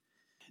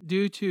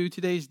Due to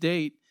today's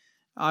date,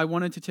 I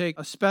wanted to take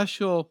a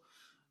special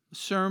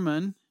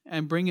sermon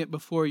and bring it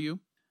before you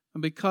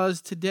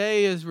because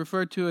today is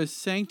referred to as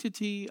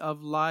Sanctity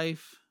of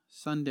Life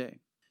Sunday.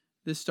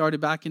 This started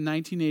back in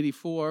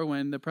 1984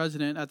 when the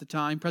president at the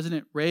time,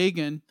 President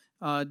Reagan,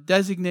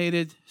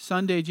 designated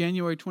Sunday,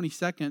 January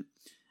 22nd,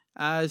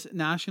 as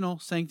National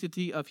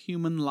Sanctity of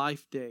Human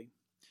Life Day.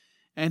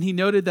 And he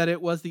noted that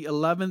it was the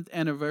 11th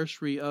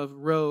anniversary of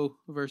Roe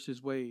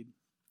versus Wade.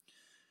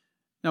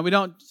 Now, we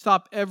don't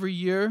stop every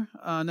year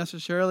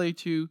necessarily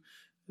to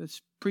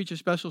preach a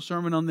special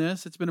sermon on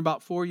this. It's been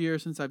about 4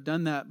 years since I've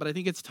done that, but I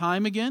think it's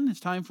time again.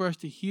 It's time for us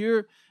to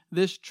hear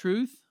this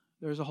truth.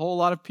 There's a whole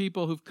lot of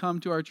people who've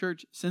come to our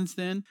church since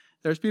then.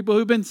 There's people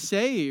who've been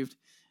saved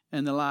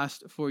in the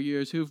last 4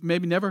 years who've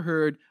maybe never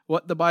heard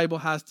what the Bible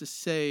has to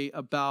say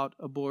about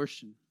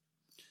abortion.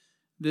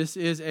 This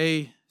is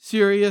a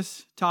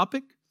serious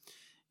topic.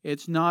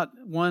 It's not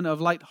one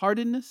of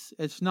lightheartedness.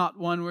 It's not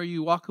one where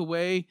you walk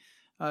away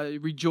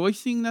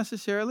rejoicing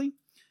necessarily,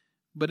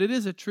 but it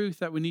is a truth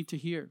that we need to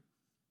hear.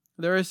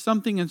 There is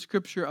something in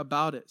Scripture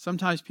about it.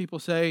 Sometimes people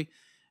say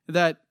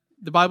that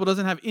the Bible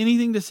doesn't have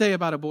anything to say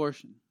about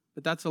abortion,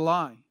 but that's a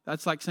lie.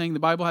 That's like saying the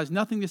Bible has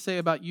nothing to say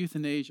about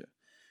euthanasia,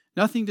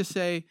 nothing to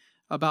say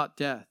about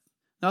death,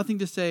 nothing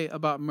to say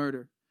about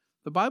murder.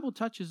 The Bible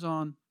touches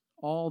on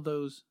all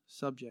those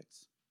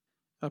subjects.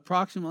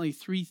 Approximately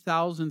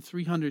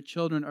 3,300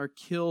 children are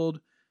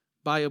killed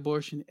by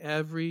abortion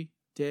every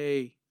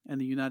day in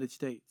the United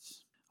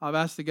States. I've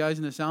asked the guys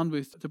in the sound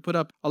booth to put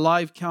up a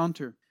live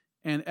counter,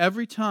 and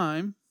every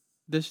time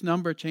this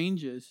number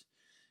changes,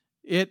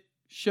 it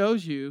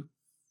shows you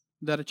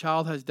that a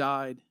child has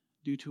died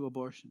due to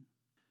abortion.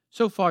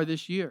 So far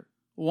this year,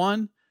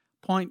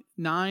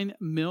 1.9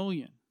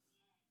 million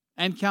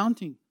and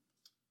counting.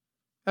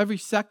 Every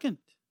second,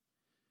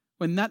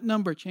 when that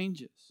number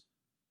changes,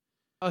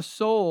 a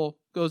soul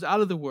goes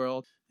out of the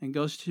world and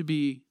goes to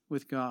be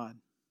with God.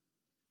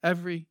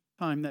 Every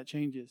time that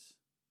changes,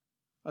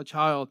 a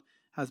child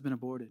has been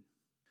aborted.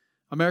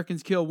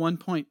 Americans kill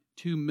 1.2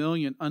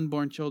 million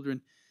unborn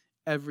children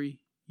every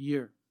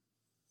year.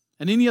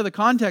 In any other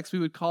context, we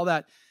would call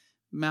that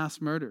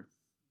mass murder.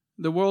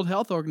 The World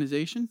Health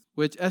Organization,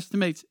 which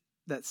estimates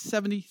that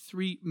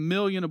 73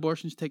 million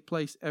abortions take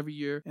place every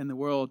year in the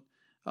world,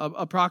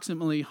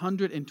 approximately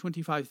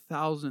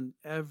 125,000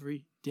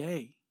 every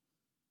day.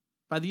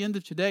 By the end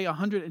of today,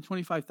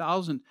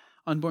 125,000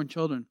 unborn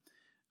children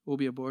will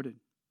be aborted.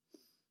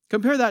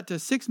 Compare that to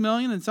 6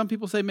 million, and some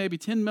people say maybe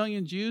 10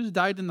 million Jews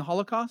died in the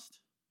Holocaust.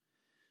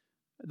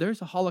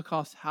 There's a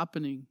Holocaust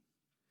happening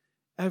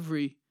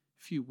every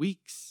few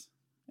weeks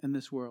in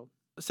this world.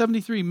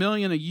 73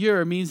 million a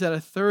year means that a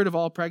third of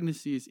all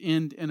pregnancies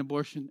end in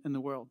abortion in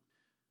the world.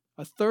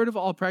 A third of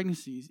all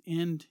pregnancies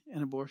end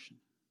in abortion.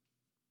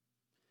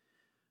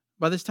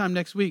 By this time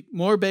next week,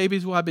 more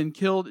babies will have been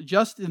killed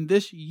just in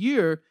this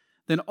year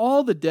than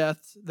all the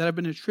deaths that have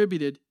been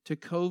attributed to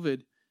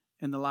COVID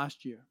in the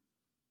last year.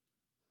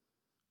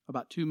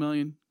 About 2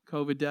 million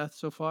COVID deaths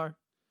so far.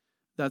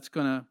 That's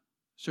going to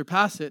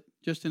surpass it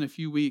just in a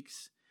few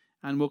weeks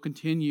and will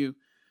continue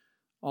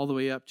all the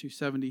way up to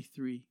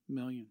 73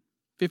 million.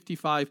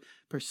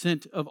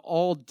 55% of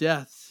all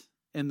deaths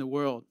in the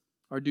world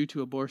are due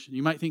to abortion.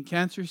 You might think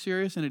cancer is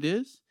serious, and it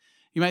is.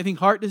 You might think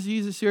heart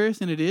disease is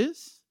serious, and it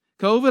is.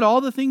 COVID, all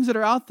the things that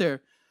are out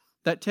there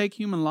that take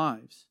human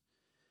lives.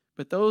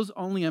 But those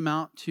only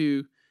amount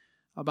to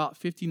about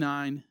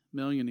 59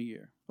 million a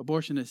year.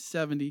 Abortion is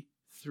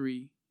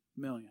 73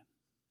 million.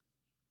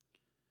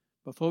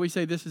 Before we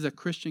say this is a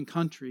Christian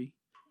country,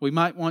 we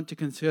might want to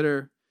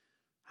consider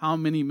how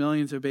many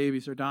millions of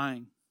babies are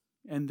dying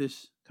in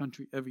this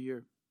country every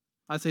year.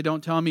 I say,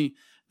 don't tell me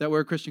that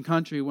we're a Christian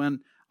country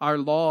when our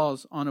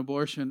laws on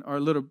abortion are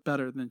a little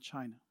better than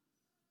China.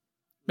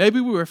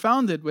 Maybe we were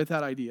founded with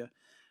that idea,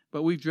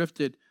 but we've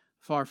drifted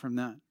far from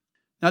that.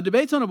 Now,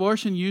 debates on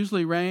abortion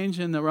usually range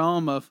in the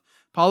realm of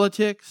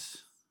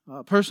politics,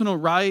 personal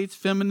rights,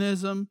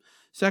 feminism,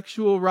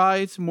 sexual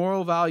rights,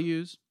 moral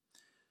values.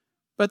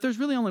 But there's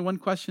really only one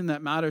question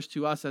that matters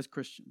to us as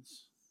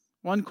Christians.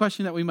 One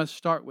question that we must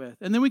start with.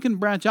 And then we can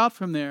branch out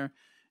from there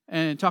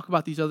and talk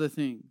about these other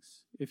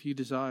things if you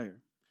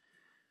desire.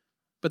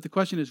 But the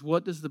question is,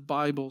 what does the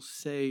Bible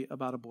say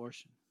about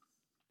abortion?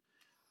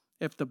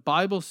 If the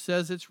Bible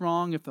says it's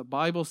wrong, if the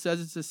Bible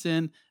says it's a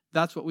sin,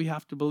 that's what we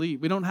have to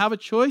believe. We don't have a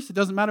choice. It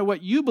doesn't matter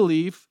what you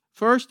believe.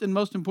 First and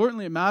most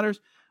importantly, it matters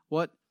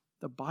what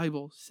the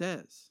Bible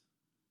says.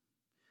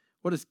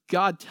 What does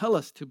God tell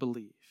us to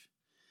believe?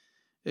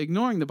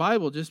 Ignoring the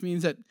Bible just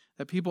means that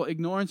people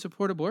ignore and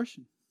support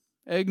abortion.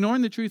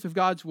 Ignoring the truth of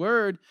God's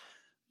word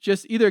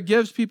just either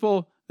gives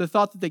people the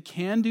thought that they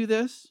can do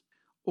this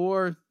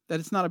or that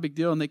it's not a big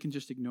deal and they can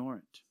just ignore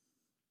it.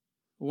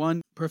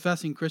 One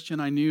professing Christian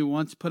I knew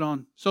once put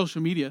on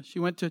social media. She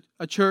went to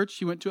a church.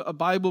 She went to a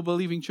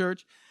Bible-believing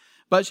church.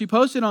 But she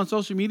posted on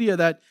social media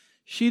that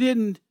she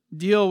didn't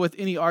deal with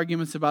any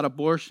arguments about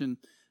abortion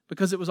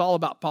because it was all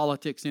about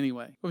politics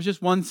anyway. It was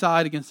just one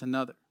side against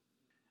another.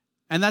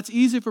 And that's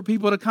easy for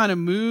people to kind of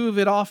move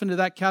it off into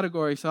that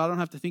category, so I don't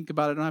have to think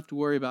about it, I don't have to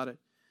worry about it.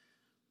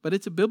 But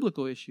it's a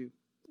biblical issue.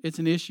 It's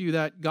an issue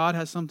that God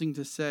has something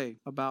to say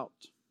about.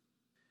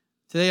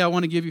 Today I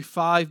want to give you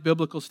 5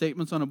 biblical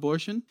statements on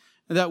abortion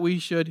that we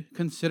should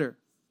consider.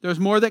 There's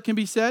more that can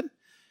be said,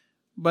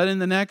 but in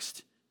the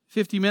next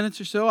 50 minutes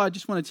or so, I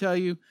just want to tell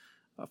you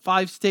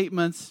 5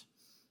 statements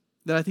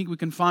that I think we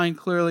can find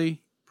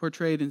clearly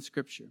portrayed in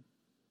Scripture.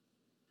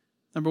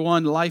 Number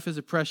 1, life is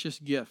a precious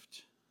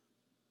gift.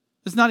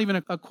 It's not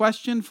even a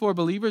question for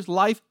believers.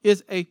 Life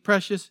is a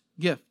precious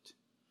gift.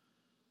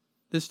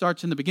 This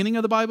starts in the beginning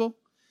of the Bible,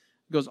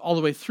 goes all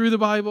the way through the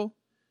Bible,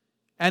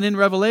 and in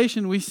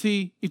Revelation we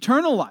see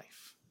eternal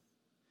life.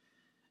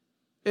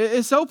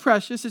 It's so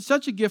precious, it's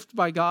such a gift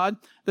by God,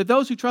 that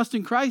those who trust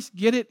in Christ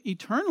get it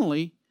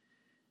eternally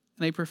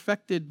in a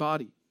perfected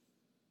body.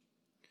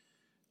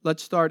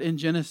 Let's start in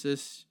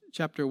Genesis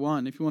chapter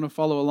 1, if you want to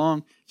follow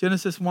along.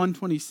 Genesis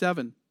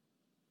 1:27.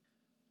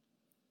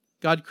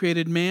 God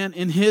created man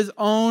in His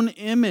own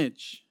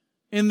image.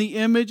 In the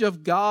image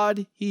of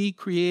God, He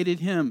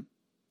created him.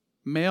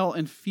 Male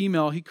and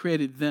female, He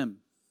created them.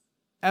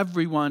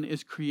 Everyone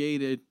is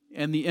created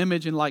in the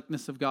image and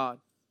likeness of God.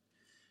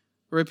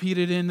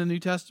 Repeated in the New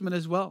Testament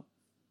as well.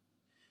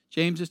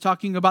 James is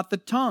talking about the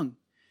tongue.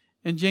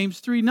 In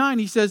James 3:9,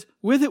 he says,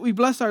 "With it we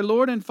bless our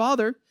Lord and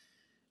Father,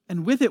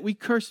 and with it we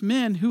curse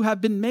men who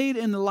have been made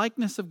in the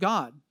likeness of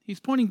God." He's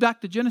pointing back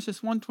to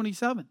Genesis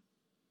 1:27.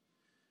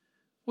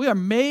 We are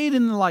made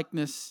in the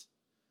likeness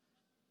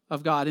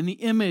of God, in the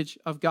image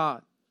of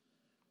God.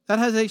 That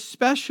has a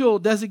special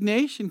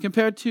designation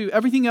compared to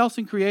everything else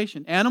in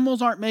creation.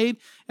 Animals aren't made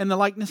in the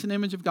likeness and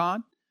image of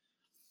God.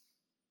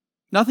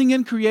 Nothing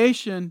in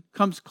creation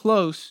comes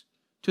close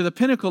to the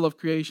pinnacle of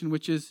creation,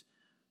 which is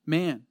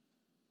man.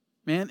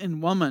 Man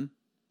and woman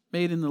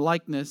made in the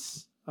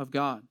likeness of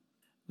God.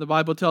 The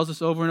Bible tells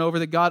us over and over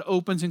that God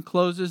opens and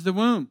closes the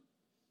womb.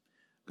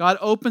 God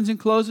opens and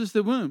closes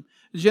the womb.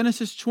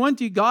 Genesis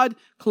 20, God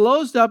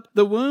closed up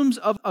the wombs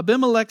of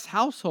Abimelech's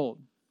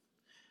household.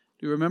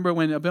 Do you remember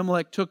when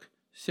Abimelech took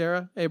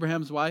Sarah,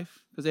 Abraham's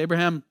wife? Because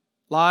Abraham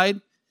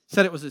lied,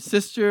 said it was his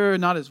sister,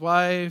 not his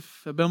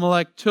wife.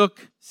 Abimelech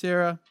took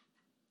Sarah,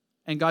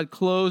 and God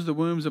closed the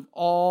wombs of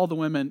all the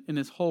women in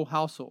his whole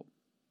household.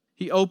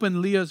 He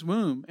opened Leah's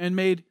womb and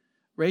made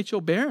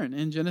Rachel barren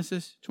in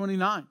Genesis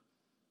 29.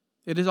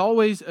 It is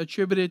always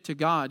attributed to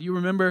God. You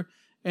remember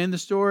in the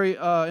story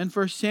in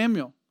 1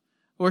 Samuel,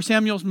 where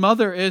Samuel's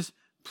mother is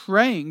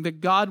praying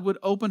that God would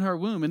open her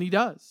womb, and He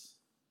does.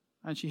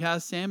 And she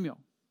has Samuel.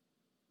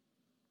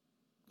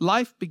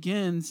 Life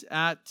begins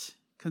at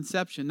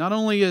conception. Not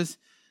only is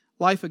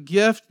life a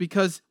gift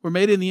because we're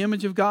made in the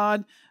image of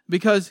God,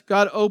 because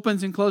God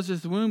opens and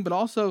closes the womb, but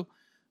also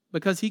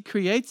because He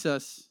creates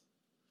us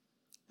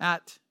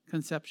at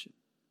conception.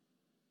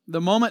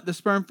 The moment the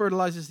sperm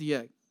fertilizes the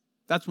egg,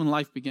 that's when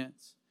life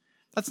begins.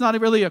 That's not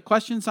really a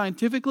question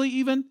scientifically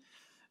even.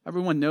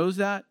 Everyone knows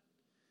that.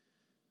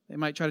 They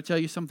might try to tell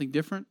you something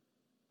different.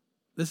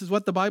 This is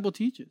what the Bible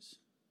teaches.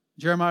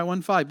 Jeremiah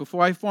 1:5,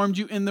 "Before I formed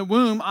you in the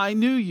womb, I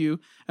knew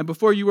you, and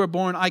before you were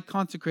born, I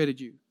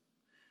consecrated you."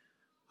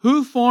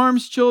 Who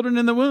forms children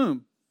in the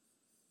womb?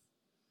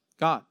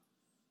 God.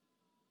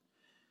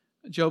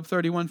 Job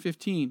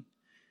 31:15,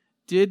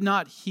 "Did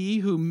not He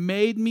who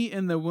made me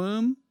in the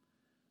womb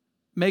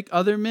make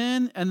other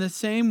men, and the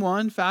same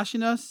one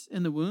fashion us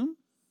in the womb?"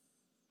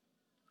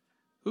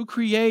 Who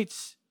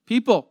creates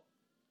people?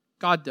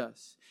 God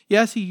does.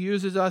 Yes, He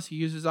uses us. He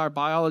uses our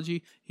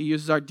biology. He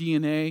uses our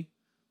DNA.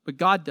 But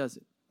God does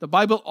it. The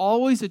Bible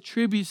always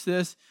attributes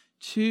this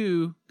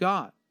to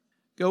God.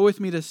 Go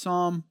with me to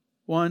Psalm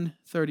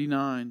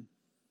 139.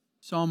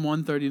 Psalm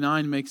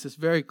 139 makes this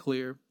very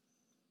clear.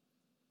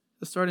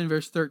 Let's start in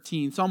verse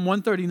 13. Psalm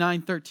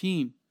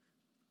 139:13.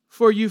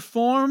 "For you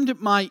formed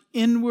my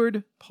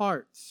inward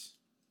parts,"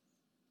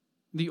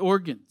 the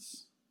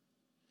organs,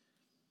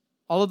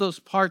 all of those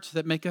parts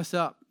that make us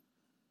up.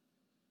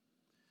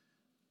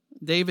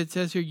 David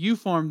says here, "You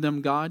formed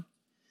them, God.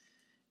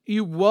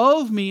 You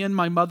wove me in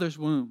my mother's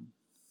womb."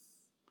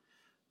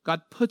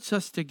 God puts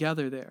us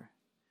together there.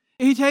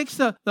 He takes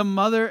the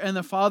mother and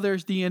the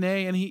father's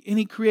DNA and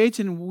he creates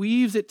and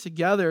weaves it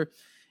together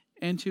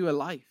into a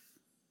life.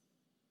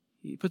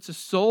 He puts a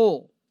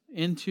soul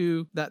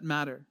into that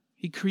matter.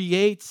 He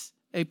creates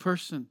a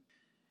person.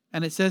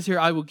 And it says here,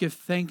 "I will give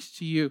thanks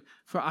to you,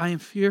 for I am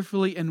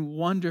fearfully and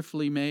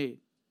wonderfully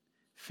made."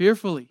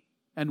 Fearfully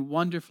and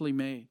wonderfully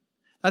made.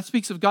 That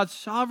speaks of God's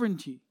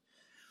sovereignty.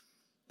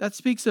 That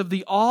speaks of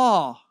the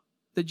awe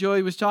that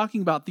Joey was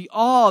talking about. The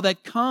awe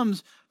that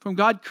comes from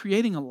God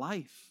creating a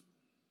life.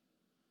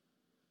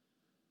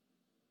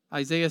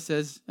 Isaiah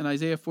says in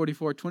Isaiah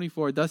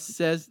 44:24, "Thus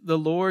says the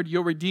Lord,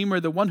 your Redeemer,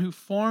 the one who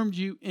formed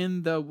you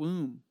in the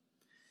womb."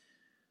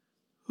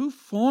 Who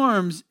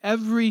forms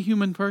every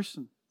human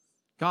person?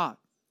 God.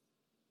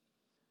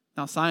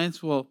 Now,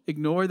 science will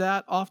ignore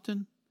that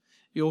often.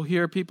 You'll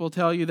hear people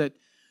tell you that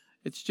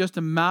it's just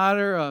a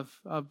matter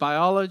of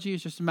biology.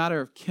 It's just a matter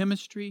of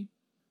chemistry.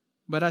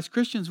 But as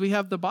Christians, we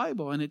have the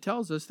Bible, and it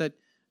tells us that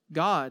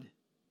God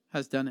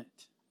has done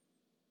it.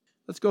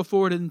 Let's go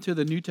forward into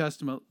the New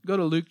Testament. Go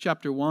to Luke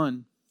chapter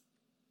 1.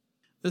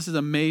 This is an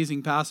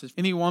amazing passage.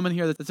 Any woman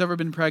here that's ever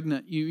been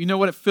pregnant, you know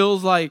what it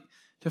feels like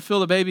to feel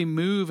the baby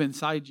move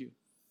inside you.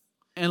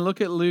 And look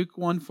at Luke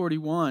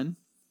 1:41.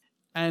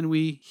 And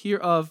we hear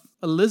of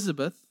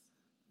Elizabeth.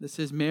 This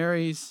is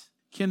Mary's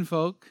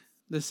kinfolk.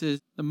 This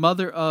is the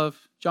mother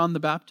of John the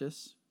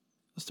Baptist.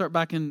 Let's start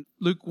back in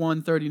Luke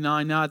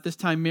 1:39. Now at this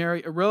time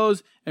Mary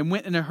arose and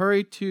went in a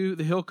hurry to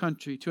the hill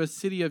country, to a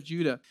city of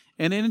Judah,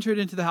 and entered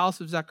into the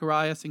house of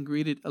Zacharias and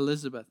greeted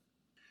Elizabeth.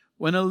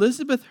 When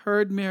Elizabeth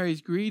heard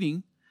Mary's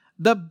greeting,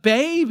 the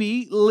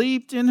baby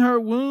leaped in her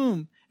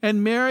womb,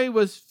 and Mary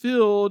was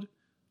filled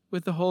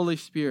with the Holy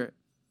Spirit.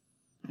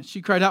 And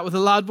she cried out with a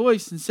loud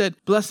voice and said,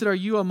 "Blessed are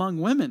you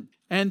among women,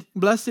 and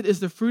blessed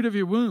is the fruit of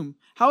your womb.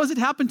 How has it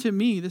happened to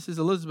me," this is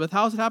Elizabeth,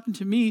 "how has it happened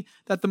to me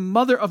that the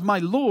mother of my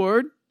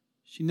Lord,"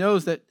 she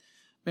knows that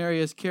Mary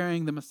is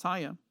carrying the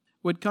Messiah,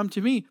 "would come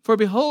to me? For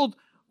behold,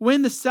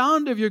 when the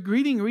sound of your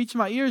greeting reached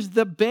my ears,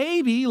 the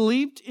baby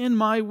leaped in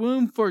my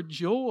womb for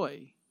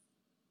joy."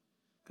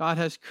 God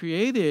has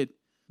created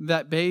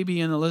that baby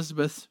in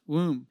Elizabeth's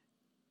womb,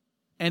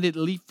 and it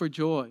leaped for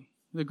joy.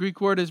 The Greek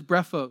word is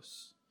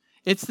brephos.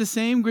 It's the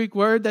same Greek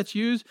word that's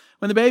used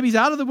when the baby's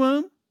out of the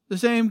womb. The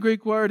same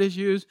Greek word is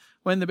used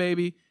when the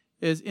baby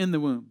is in the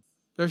womb.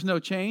 There's no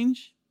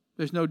change.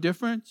 There's no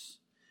difference.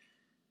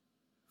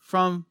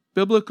 From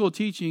biblical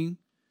teaching,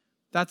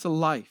 that's a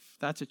life.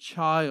 That's a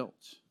child.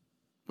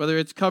 Whether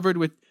it's covered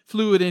with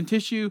fluid and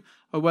tissue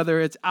or whether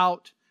it's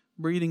out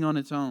breathing on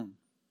its own.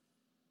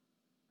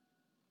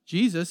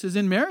 Jesus is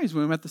in Mary's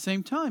womb at the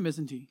same time,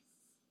 isn't he?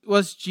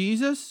 Was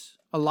Jesus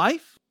a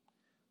life?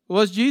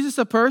 Was Jesus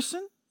a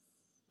person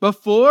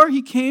before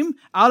he came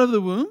out of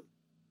the womb?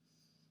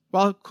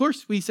 Well, of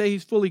course, we say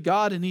he's fully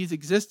God and he's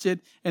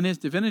existed in his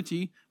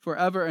divinity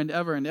forever and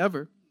ever and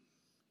ever.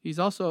 He's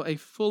also a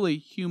fully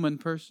human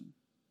person,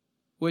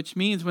 which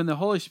means when the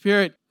Holy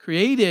Spirit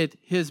created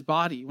his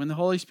body, when the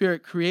Holy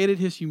Spirit created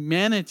his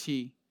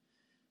humanity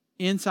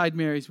inside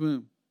Mary's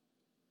womb,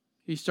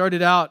 he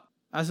started out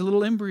as a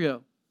little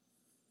embryo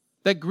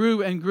that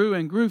grew and grew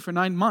and grew for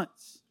 9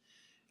 months.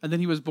 And then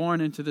he was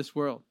born into this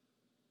world.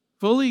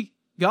 Fully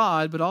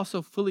God, but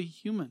also fully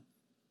human.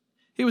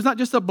 He was not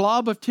just a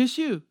blob of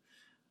tissue.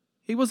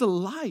 He was a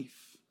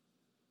life.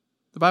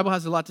 The Bible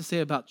has a lot to say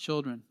about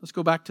children. Let's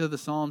go back to the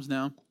Psalms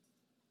now.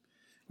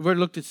 We've already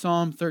looked at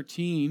Psalm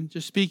 13,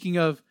 just speaking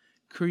of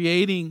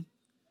creating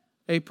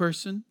a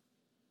person.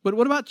 But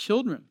what about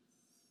children?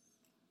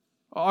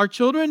 Are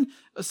children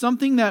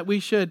something that we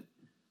should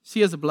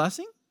see as a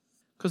blessing?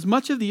 Because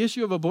much of the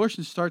issue of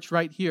abortion starts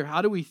right here.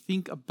 How do we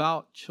think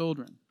about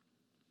children?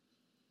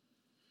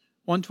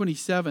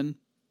 127,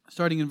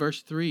 starting in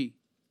verse 3.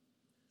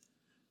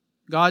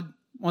 God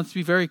wants to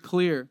be very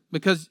clear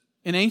because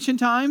in ancient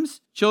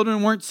times,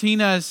 children weren't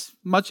seen as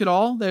much at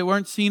all. They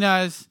weren't seen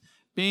as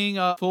being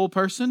a full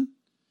person,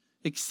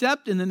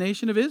 except in the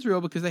nation of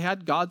Israel because they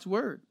had God's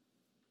word.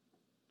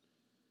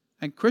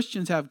 And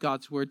Christians have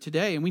God's word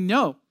today. And we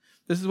know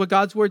this is what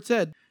God's word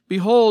said.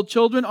 "Behold,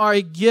 children are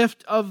a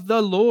gift of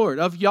the Lord,"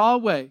 of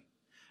Yahweh.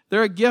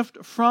 They're a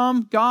gift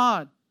from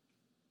God.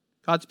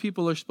 God's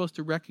people are supposed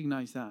to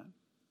recognize that.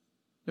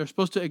 They're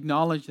supposed to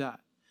acknowledge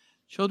that.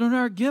 Children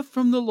are a gift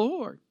from the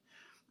Lord.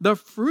 The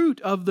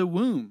fruit of the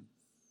womb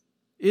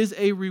is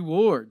a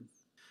reward.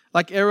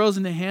 Like arrows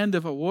in the hand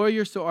of a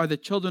warrior, so are the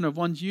children of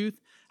one's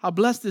youth. How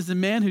blessed is the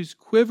man whose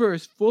quiver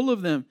is full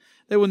of them.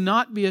 They will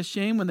not be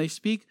ashamed when they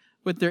speak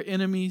with their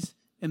enemies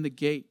in the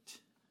gate.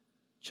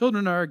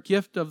 Children are a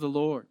gift of the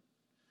Lord.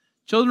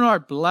 Children are a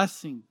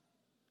blessing.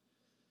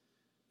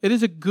 It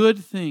is a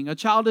good thing. A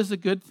child is a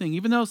good thing.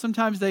 Even though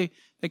sometimes they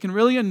can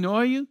really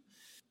annoy you.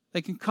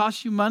 They can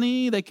cost you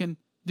money. They can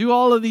do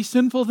all of these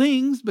sinful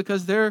things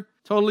because they're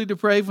totally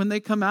depraved when they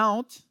come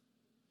out.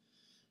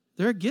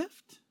 They're a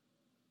gift.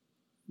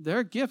 They're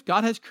a gift.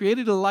 God has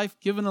created a life,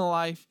 given a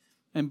life,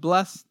 and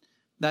blessed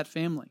that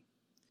family.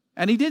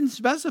 And he didn't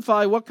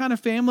specify what kind of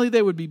family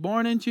they would be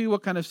born into,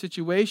 what kind of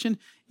situation.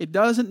 It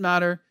doesn't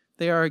matter.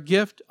 They are a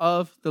gift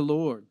of the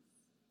Lord.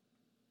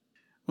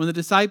 When the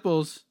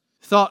disciples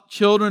thought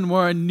children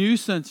were a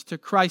nuisance to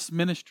Christ's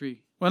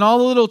ministry, when all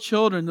the little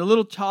children, the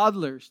little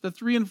toddlers, the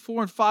 3 and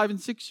 4 and 5 and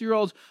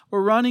 6-year-olds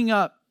were running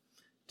up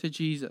to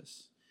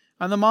Jesus.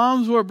 And the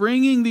moms were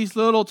bringing these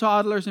little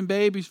toddlers and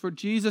babies for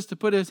Jesus to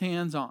put his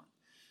hands on.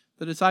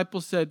 The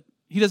disciples said,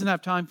 he doesn't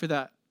have time for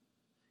that.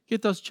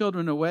 Get those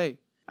children away.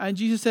 And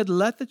Jesus said,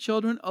 let the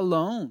children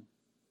alone.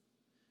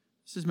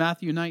 This is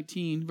Matthew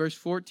 19, verse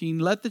 14.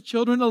 Let the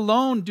children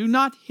alone. Do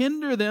not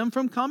hinder them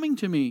from coming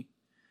to me.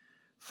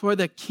 For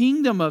the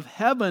kingdom of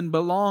heaven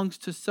belongs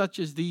to such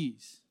as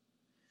these.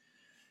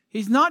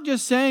 He's not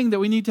just saying that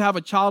we need to have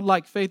a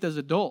childlike faith as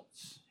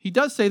adults. He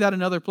does say that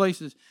in other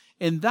places.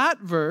 In that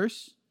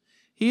verse,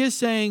 he is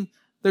saying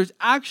there's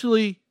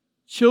actually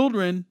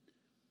children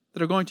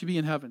that are going to be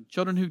in heaven.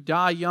 Children who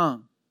die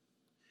young.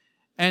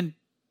 And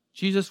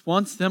Jesus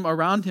wants them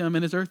around him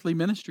in his earthly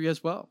ministry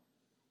as well.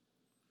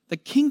 The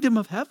kingdom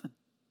of heaven.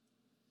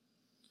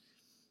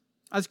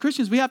 As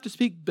Christians, we have to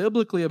speak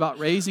biblically about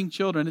raising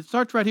children. It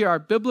starts right here, our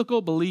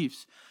biblical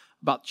beliefs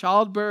about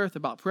childbirth,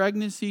 about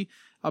pregnancy,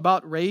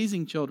 about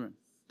raising children.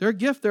 They're a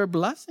gift, they're a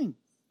blessing.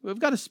 We've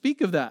got to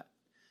speak of that.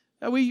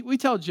 We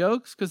tell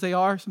jokes because they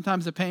are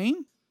sometimes a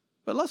pain,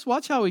 but let's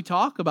watch how we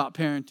talk about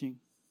parenting,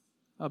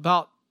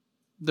 about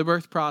the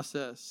birth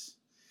process.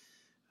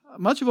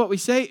 Much of what we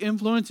say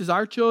influences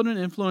our children,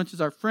 influences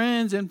our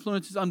friends,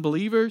 influences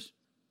unbelievers.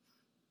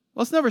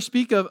 Let's never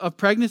speak of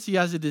pregnancy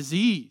as a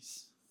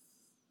disease.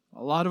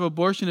 A lot of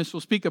abortionists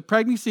will speak of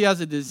pregnancy as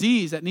a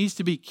disease that needs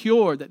to be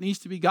cured, that needs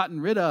to be gotten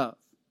rid of.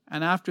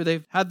 And after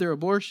they've had their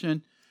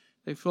abortion,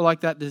 they feel like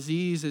that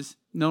disease is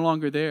no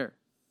longer there.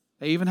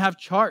 They even have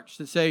charts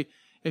that say,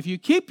 if you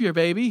keep your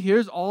baby,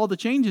 here's all the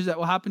changes that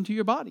will happen to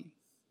your body.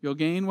 You'll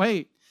gain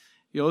weight.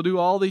 You'll do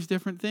all these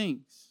different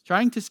things.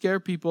 Trying to scare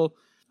people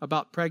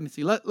about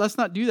pregnancy. Let's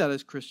not do that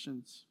as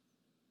Christians.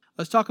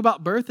 Let's talk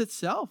about birth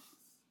itself.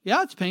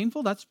 Yeah, it's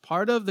painful. That's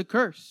part of the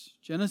curse.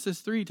 Genesis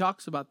 3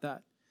 talks about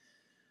that.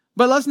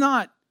 But let's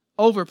not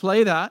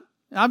overplay that.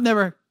 I've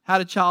never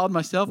had a child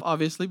myself,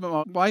 obviously, but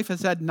my wife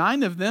has had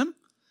 9 of them.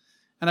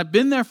 And I've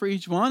been there for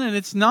each one, and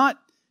it's not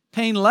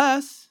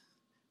painless,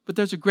 but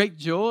there's a great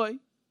joy.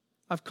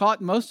 I've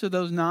caught most of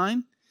those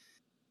 9.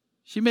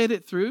 She made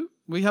it through.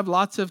 We have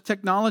lots of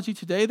technology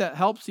today that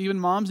helps even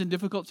moms in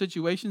difficult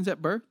situations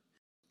at birth.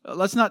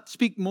 Let's not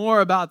speak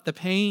more about the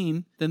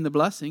pain than the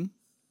blessing.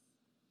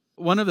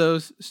 One of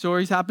those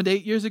stories happened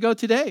 8 years ago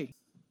today.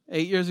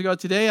 8 years ago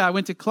today, I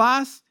went to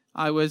class.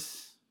 I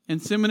was in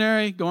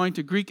seminary going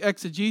to Greek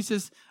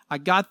exegesis. I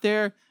got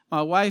there.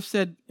 My wife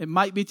said, it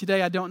might be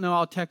today. I don't know.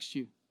 I'll text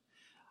you.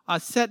 I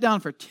sat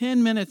down for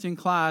 10 minutes in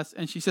class,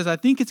 and she says, I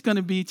think it's going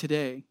to be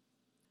today.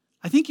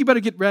 I think you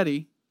better get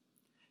ready.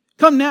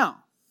 Come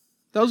now.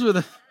 Those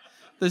were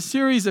the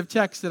series of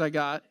texts that I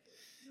got.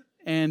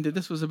 And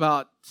this was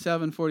about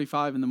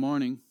 7:45 in the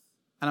morning.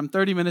 And I'm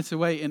 30 minutes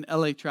away in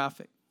LA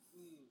traffic.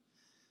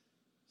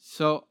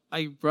 So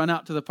I run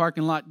out to the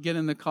parking lot, get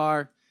in the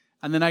car,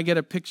 and then I get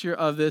a picture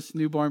of this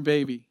newborn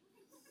baby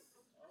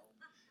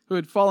who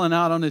had fallen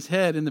out on his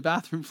head in the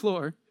bathroom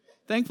floor.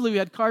 Thankfully, we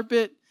had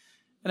carpet,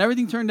 and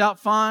everything turned out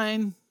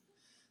fine.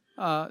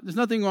 There's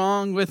nothing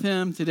wrong with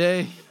him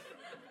today.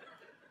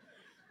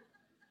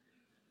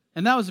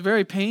 And that was a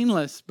very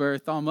painless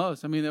birth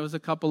almost. I mean, there was a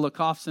couple of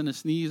coughs and a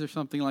sneeze or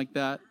something like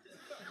that.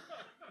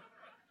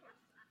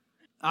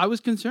 I was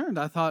concerned.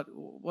 I thought,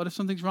 what if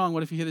something's wrong?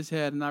 What if he hit his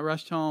head? And I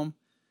rushed home,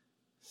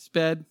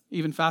 sped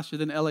even faster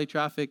than LA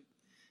traffic.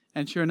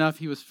 And sure enough,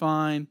 he was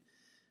fine.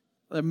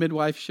 The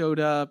midwife showed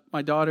up.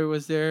 My daughter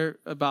was there,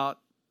 about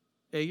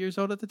 8 years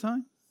old at the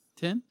time,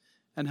 10,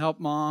 and helped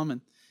mom.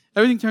 And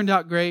everything turned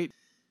out great.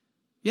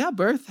 Yeah,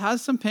 birth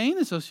has some pain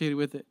associated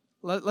with it.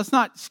 Let's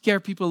not scare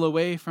people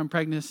away from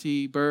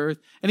pregnancy, birth,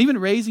 and even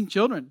raising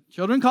children.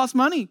 Children cost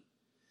money.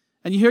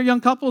 And you hear young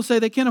couples say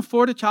they can't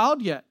afford a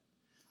child yet.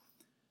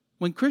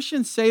 When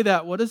Christians say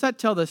that, what does that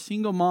tell the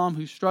single mom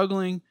who's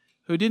struggling,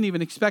 who didn't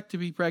even expect to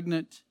be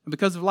pregnant, and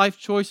because of life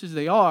choices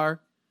they are,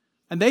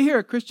 and they hear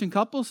a Christian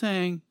couple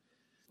saying,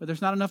 but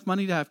there's not enough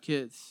money to have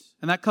kids.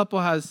 And that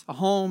couple has a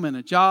home and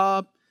a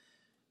job,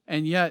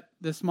 and yet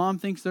this mom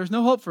thinks there's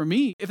no hope for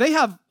me. If they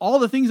have all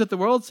the things that the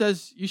world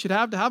says you should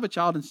have to have a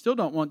child and still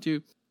don't want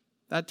to,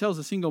 that tells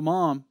a single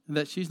mom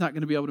that she's not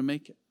going to be able to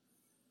make it.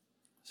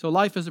 So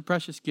life is a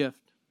precious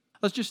gift.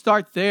 Let's just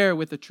start there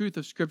with the truth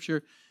of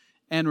Scripture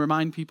and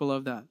remind people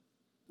of that.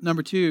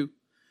 Number 2,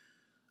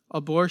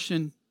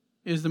 abortion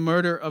is the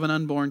murder of an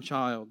unborn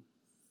child.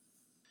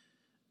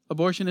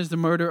 Abortion is the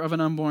murder of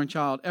an unborn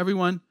child.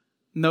 Everyone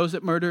knows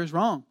that murder is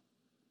wrong.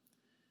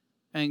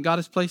 And God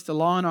has placed a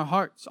law in our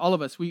hearts, all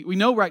of us. We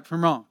know right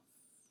from wrong.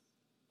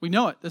 We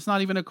know it. That's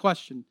not even a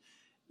question.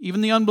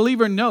 Even the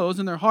unbeliever knows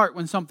in their heart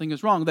when something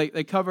is wrong.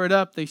 They cover it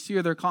up. They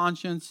sear their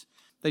conscience.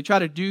 They try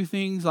to do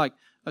things like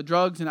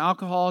drugs and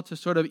alcohol to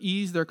sort of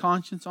ease their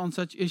conscience on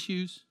such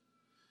issues.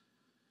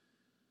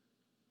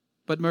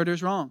 But murder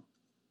is wrong.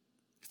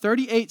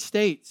 38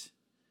 states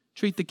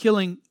treat the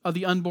killing of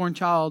the unborn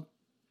child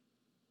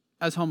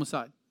as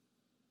homicide.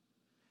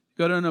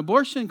 Go to an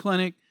abortion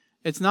clinic,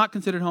 it's not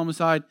considered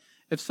homicide.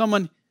 If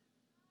someone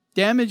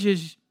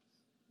damages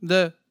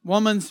the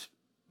woman's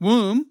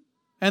womb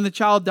and the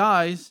child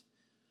dies,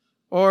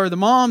 or the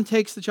mom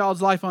takes the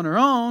child's life on her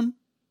own,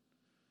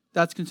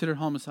 that's considered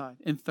homicide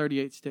in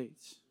 38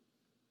 states.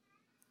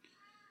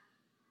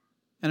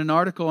 In an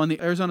article in the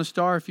Arizona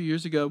Star a few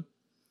years ago,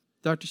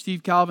 Dr.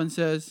 Steve Calvin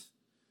says,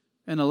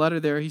 in a letter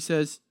there, he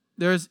says,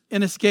 there's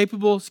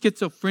inescapable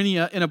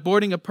schizophrenia in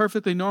aborting a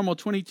perfectly normal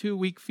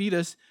 22-week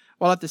fetus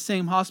while at the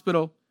same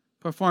hospital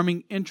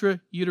performing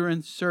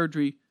intrauterine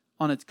surgery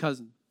on its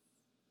cousin.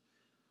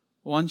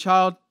 One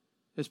child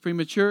is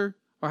premature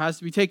or has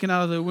to be taken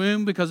out of the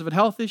womb because of a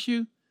health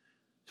issue,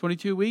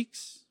 22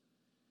 weeks,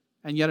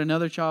 and yet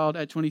another child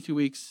at 22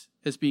 weeks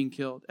is being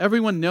killed.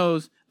 Everyone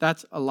knows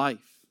that's a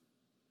life.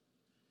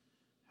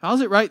 How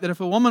is it right that if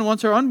a woman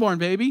wants her unborn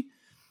baby,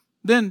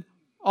 then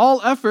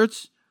all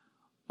efforts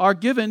are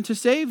given to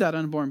save that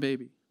unborn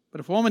baby?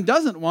 But if a woman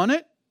doesn't want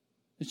it,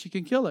 then she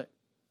can kill it.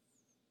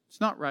 It's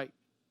not right.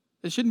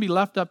 It shouldn't be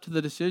left up to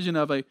the decision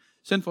of a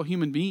sinful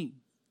human being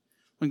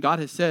when God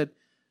has said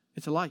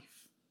it's a life.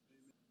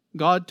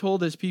 God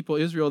told his people,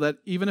 Israel, that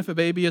even if a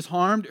baby is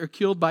harmed or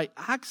killed by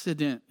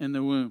accident in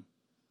the womb,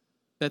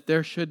 that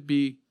there should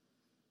be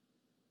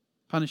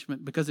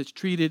punishment because it's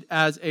treated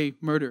as a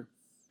murder.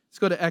 Let's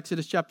go to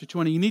Exodus chapter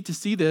 20. You need to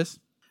see this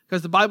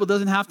because the Bible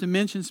doesn't have to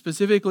mention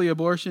specifically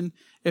abortion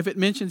if it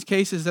mentions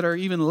cases that are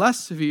even less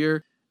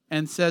severe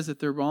and says that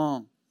they're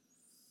wrong.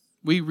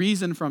 We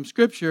reason from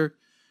Scripture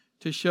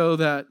to show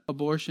that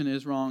abortion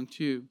is wrong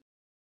too.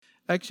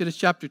 Exodus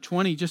chapter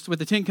 20, just with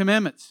the 10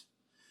 Commandments.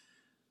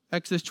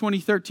 Exodus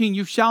 20:13,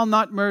 you shall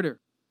not murder.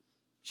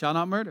 Shall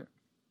not murder.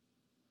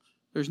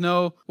 There's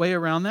no way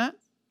around that.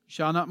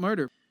 Shall not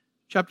murder.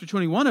 Chapter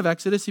 21 of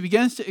Exodus, he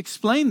begins to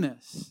explain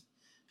this.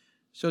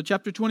 So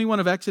chapter 21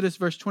 of Exodus,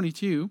 verse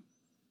 22,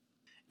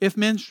 if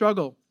men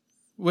struggle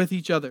with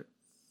each other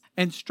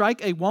and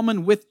strike a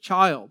woman with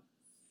child,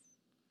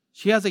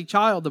 she has a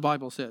child, the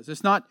Bible says.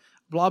 It's not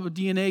a blob of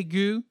DNA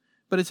goo,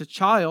 but it's a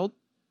child.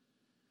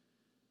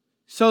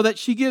 So that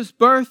she gives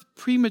birth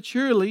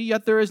prematurely,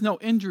 yet there is no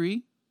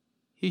injury,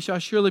 he shall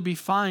surely be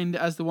fined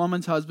as the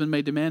woman's husband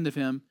may demand of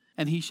him,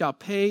 and he shall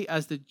pay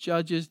as the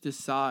judges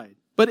decide.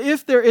 But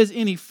if there is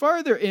any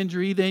further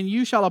injury, then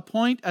you shall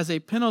appoint as a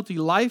penalty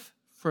life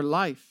for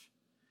life,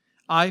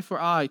 eye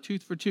for eye,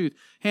 tooth for tooth,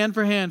 hand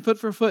for hand, foot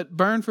for foot,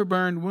 burn for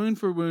burn, wound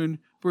for wound,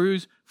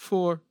 bruise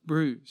for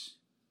bruise.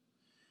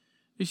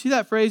 You see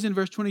that phrase in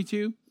verse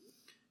 22?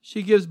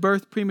 She gives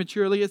birth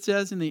prematurely, it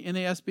says in the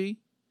NASB.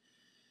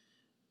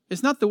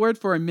 It's not the word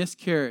for a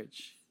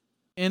miscarriage.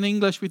 In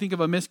English, we think of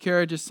a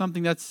miscarriage as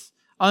something that's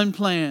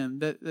unplanned,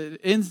 that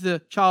ends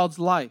the child's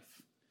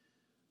life.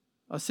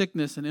 A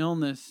sickness, an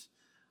illness.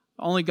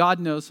 Only God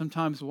knows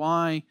sometimes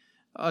why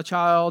a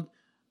child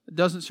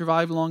doesn't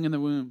survive long in the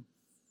womb.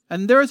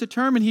 And there is a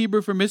term in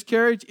Hebrew for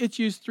miscarriage. It's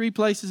used 3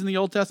 places in the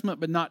Old Testament,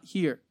 but not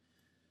here.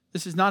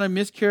 This is not a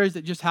miscarriage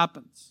that just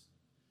happens.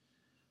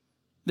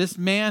 This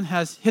man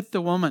has hit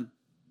the woman.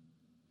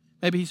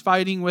 Maybe he's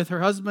fighting with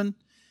her husband.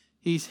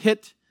 He's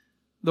hit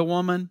the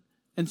woman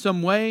in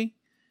some way,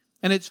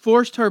 and it's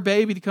forced her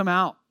baby to come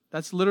out.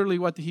 That's literally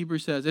what the Hebrew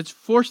says. It's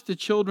forced the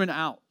children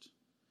out.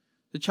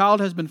 The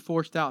child has been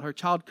forced out. Her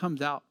child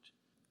comes out.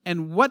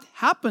 And what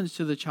happens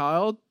to the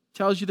child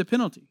tells you the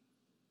penalty.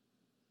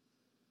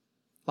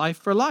 Life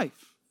for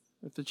life.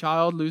 If the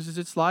child loses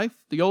its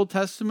life, the Old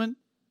Testament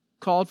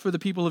called for the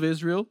people of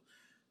Israel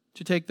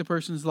to take the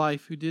person's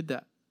life who did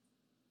that.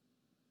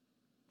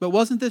 But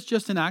wasn't this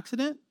just an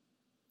accident?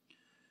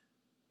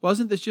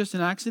 Wasn't this just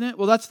an accident?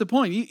 Well, that's the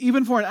point.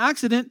 Even for an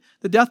accident,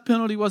 the death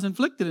penalty was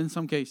inflicted in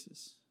some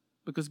cases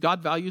because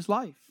God values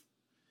life.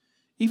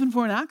 Even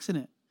for an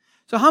accident.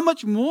 So how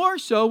much more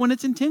so when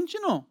it's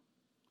intentional?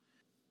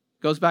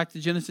 Goes back to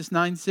Genesis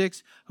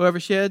 9:6. Whoever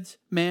sheds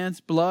man's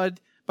blood,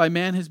 by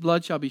man his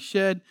blood shall be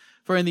shed.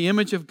 For in the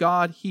image of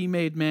God he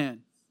made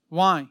man.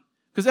 Why?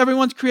 Because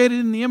everyone's created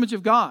in the image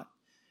of God.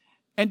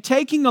 And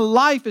taking a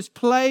life is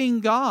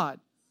playing God.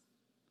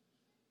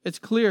 It's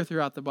clear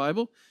throughout the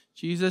Bible.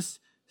 Jesus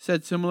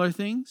said similar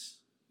things.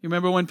 You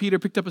remember when Peter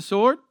picked up a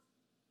sword?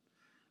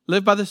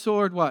 Live by the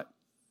sword, what?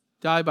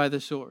 Die by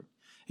the sword.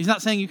 He's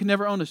not saying you can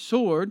never own a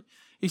sword.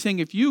 He's saying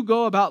if you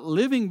go about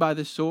living by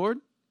the sword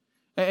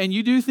and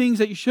you do things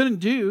that you shouldn't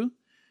do,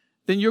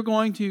 then you're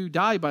going to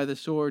die by the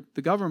sword.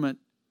 The government,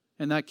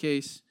 in that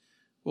case,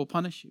 will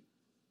punish you.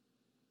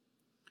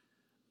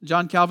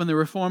 John Calvin, the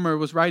Reformer,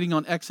 was writing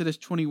on Exodus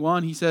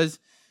 21. He says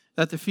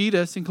that the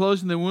fetus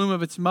enclosed in the womb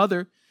of its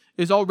mother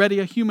is already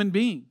a human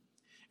being.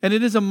 And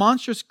it is a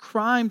monstrous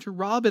crime to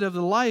rob it of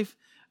the life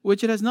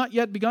which it has not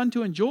yet begun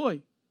to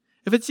enjoy.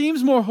 If it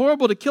seems more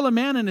horrible to kill a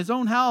man in his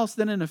own house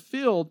than in a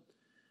field,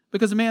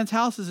 because a man's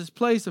house is his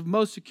place of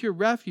most secure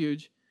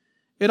refuge,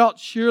 it ought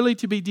surely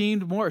to be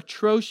deemed more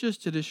atrocious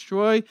to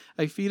destroy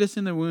a fetus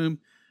in the womb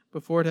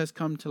before it has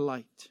come to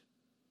light.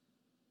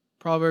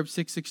 Proverbs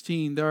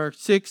 6:16, there are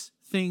 6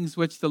 things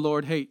which the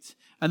Lord hates.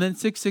 And then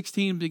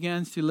 6:16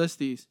 begins to list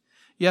these.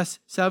 Yes,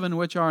 7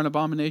 which are an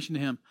abomination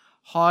to him.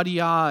 Haughty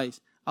eyes,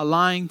 a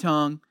lying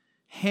tongue,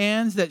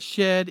 hands that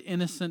shed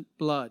innocent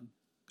blood.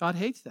 God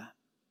hates that.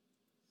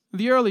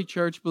 The early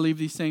church believed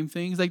these same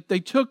things. They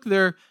took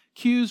their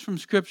cues from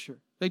Scripture.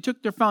 They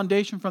took their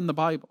foundation from the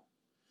Bible.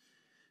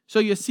 So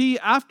you see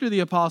after the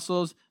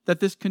apostles that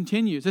this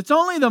continues. It's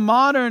only the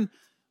modern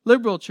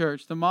liberal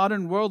church, the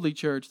modern worldly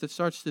church that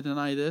starts to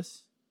deny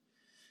this.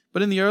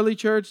 But in the early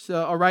church,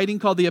 a writing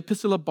called the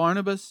Epistle of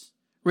Barnabas,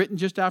 written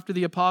just after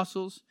the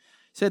apostles,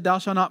 said, "Thou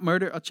shalt not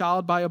murder a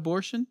child by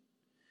abortion,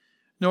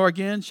 nor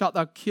again shalt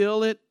thou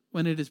kill it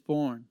when it is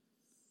born."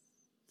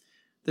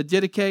 The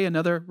Didache,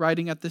 another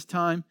writing at this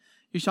time,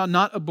 "You shall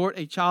not abort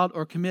a child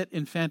or commit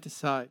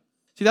infanticide."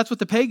 See, that's what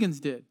the pagans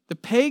did. The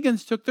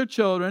pagans took their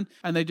children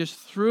and they just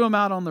threw them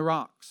out on the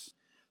rocks.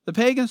 The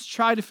pagans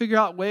tried to figure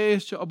out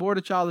ways to abort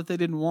a child that they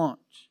didn't want.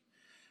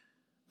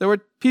 There were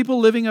people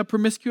living a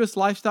promiscuous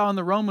lifestyle in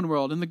the Roman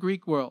world, in the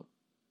Greek world.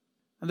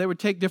 And they would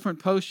take different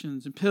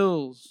potions and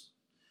pills,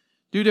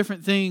 do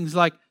different things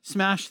like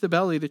smash the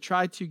belly to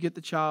try to get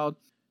the child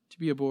to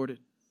be aborted.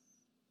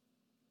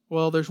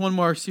 Well, there's one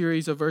more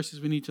series of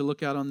verses we need to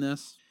look at on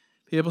this.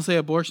 People say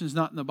abortion is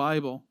not in the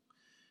Bible,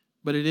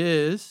 but it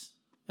is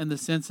in the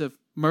sense of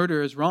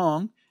murder is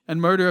wrong,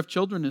 and murder of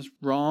children is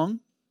wrong.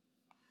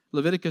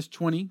 Leviticus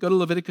 20. Go to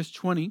Leviticus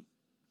 20.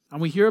 And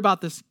we hear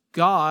about this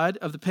god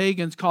of the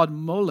pagans called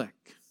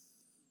Molech.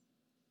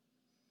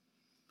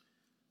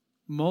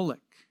 Molech.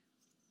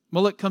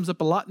 Molech comes up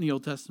a lot in the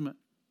Old Testament.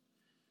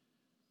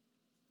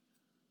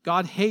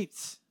 God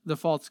hates the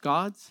false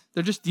gods.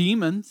 They're just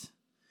demons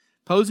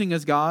posing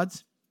as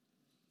gods.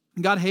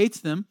 And God hates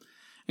them.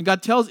 And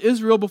God tells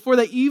Israel before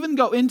they even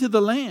go into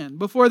the land,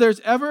 before there's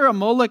ever a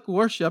Molech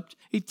worshipped,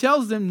 He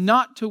tells them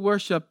not to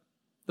worship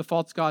the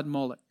false god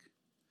Molech.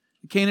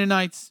 The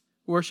Canaanites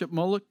worship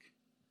Molech.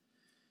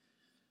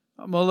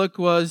 Molech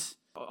was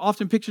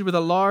often pictured with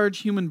a large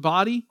human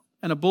body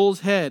and a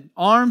bull's head,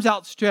 arms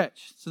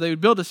outstretched. So they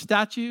would build a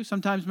statue,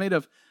 sometimes made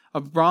of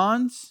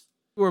bronze,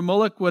 where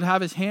Molech would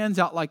have his hands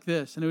out like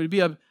this. And it would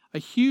be a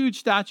huge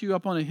statue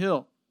up on a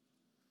hill.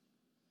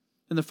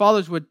 And the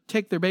fathers would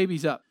take their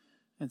babies up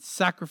and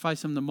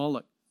sacrifice them to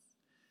Molech.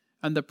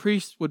 And the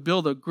priests would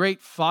build a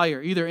great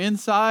fire, either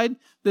inside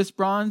this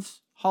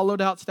bronze hollowed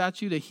out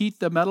statue to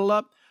heat the metal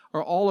up,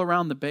 or all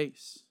around the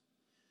base.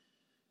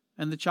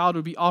 And the child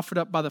would be offered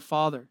up by the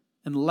father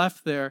and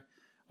left there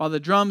while the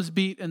drums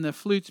beat and the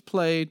flutes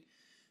played.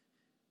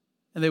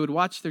 And they would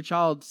watch their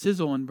child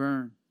sizzle and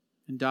burn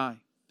and die.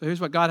 So here's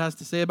what God has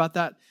to say about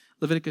that.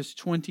 Leviticus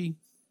 20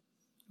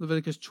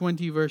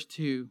 verse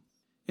 2.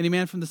 Any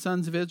man from the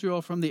sons of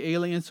Israel, from the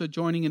aliens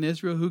sojourning in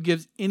Israel, who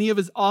gives any of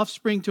his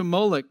offspring to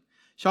Molech,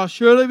 shall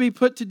surely be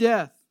put to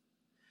death.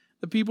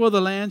 The people of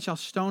the land shall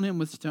stone him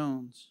with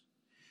stones.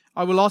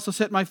 I will also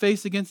set my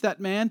face against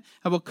that man.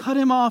 I will cut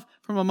him off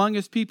from among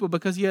his people,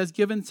 because he has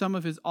given some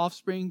of his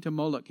offspring to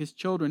Molech, his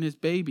children, his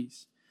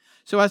babies,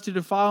 so as to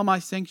defile my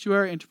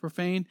sanctuary and to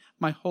profane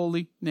my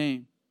holy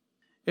name.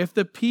 If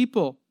the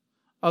people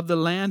of the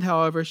land,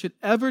 however, should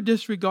ever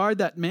disregard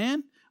that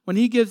man, when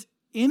he gives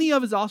any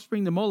of his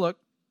offspring to Molech,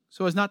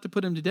 so as not to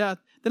put him to death,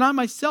 then I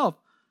myself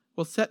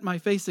will set my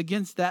face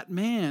against that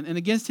man and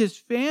against his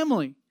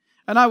family,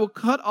 and I will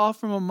cut off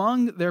from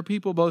among their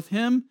people both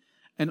him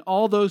and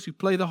all those who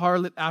play the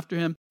harlot after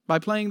him by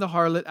playing the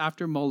harlot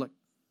after Molech.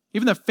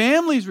 Even the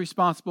family's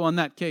responsible in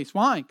that case.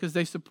 Why? Because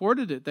they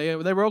supported it. They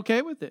were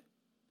okay with it.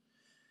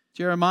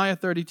 Jeremiah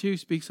 32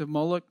 speaks of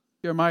Molech.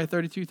 Jeremiah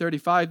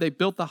 32:35, they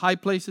built the high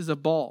places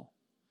of Baal.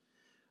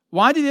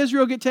 Why did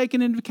Israel get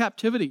taken into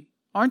captivity?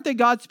 Aren't they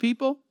God's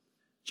people?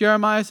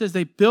 Jeremiah says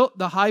they built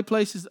the high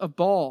places of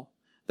Baal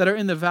that are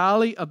in the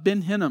valley of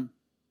Ben Hinnom.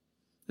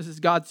 This is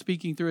God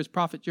speaking through His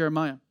prophet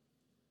Jeremiah.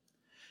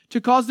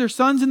 To cause their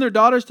sons and their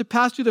daughters to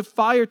pass through the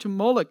fire to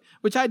Molech,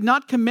 which I had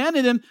not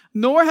commanded them,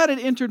 nor had it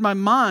entered my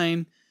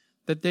mind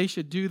that they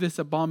should do this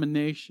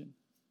abomination,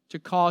 to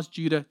cause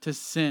Judah to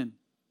sin.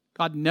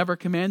 God never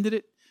commanded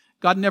it.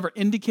 God never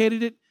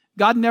indicated it.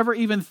 God never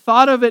even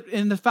thought of it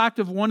in the fact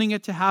of wanting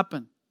it to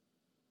happen.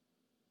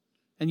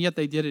 And yet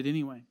they did it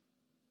anyway.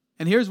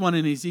 And here's one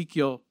in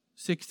Ezekiel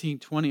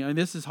 16:20. I mean,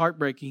 this is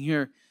heartbreaking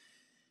here.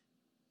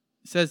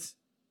 It says,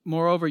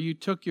 moreover, you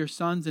took your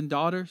sons and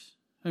daughters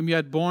whom you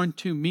had born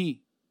to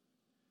me.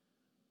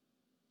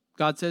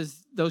 God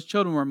says those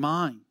children were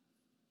mine,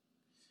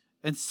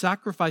 and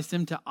sacrificed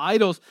them to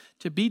idols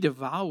to be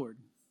devoured.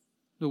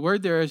 The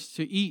word there is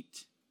to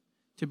eat,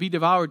 to be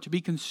devoured, to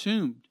be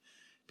consumed.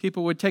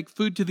 People would take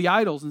food to the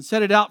idols and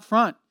set it out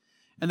front,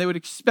 and they would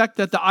expect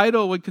that the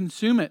idol would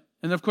consume it.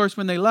 And of course,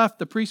 when they left,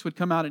 the priest would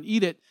come out and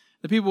eat it.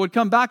 The people would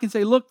come back and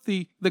say, look,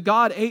 the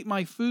God ate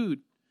my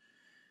food.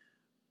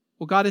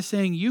 Well, God is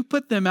saying, you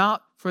put them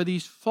out for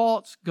these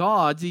false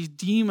gods, these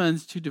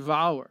demons to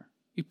devour.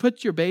 You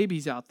put your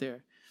babies out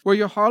there. Were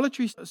your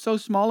harlotry so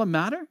small a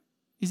matter?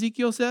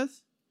 Ezekiel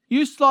says.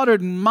 You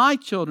slaughtered my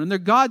children. They're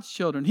God's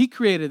children. He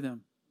created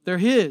them. They're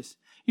His.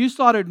 You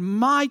slaughtered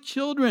my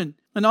children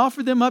and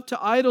offered them up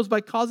to idols by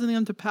causing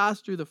them to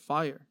pass through the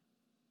fire.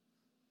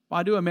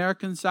 Why do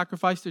Americans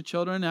sacrifice their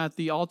children at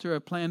the altar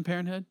of Planned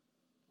Parenthood?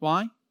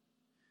 Why?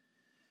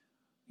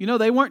 You know,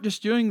 they weren't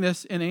just doing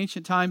this in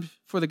ancient times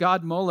for the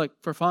god Molech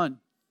for fun.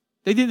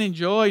 They didn't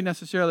enjoy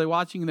necessarily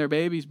watching their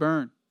babies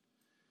burn.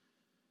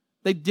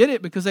 They did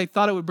it because they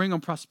thought it would bring them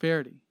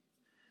prosperity.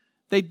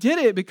 They did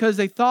it because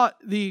they thought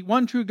the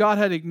one true God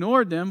had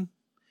ignored them.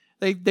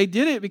 They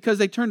did it because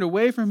they turned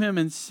away from Him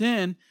in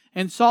sin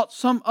and sought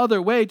some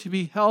other way to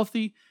be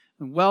healthy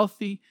and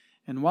wealthy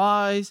and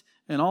wise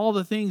and all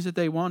the things that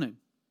they wanted.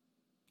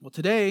 Well,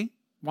 today,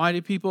 why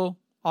do people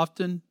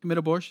often commit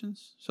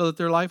abortions? So that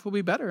their life will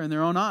be better in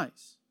their own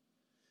eyes.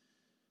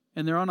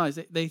 In their own eyes.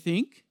 They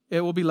think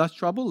it will be less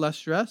trouble, less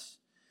stress,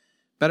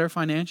 better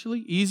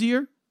financially,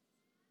 easier.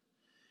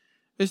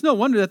 It's no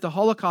wonder that the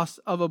holocaust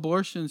of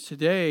abortions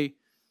today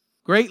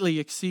greatly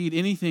exceed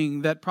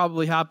anything that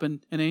probably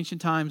happened in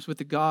ancient times with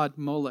the god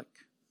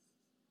Molech.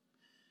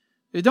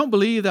 They don't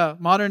believe the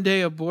modern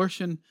day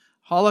abortion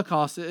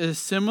holocaust is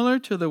similar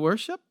to the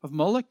worship of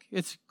Molech.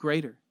 It's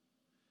greater.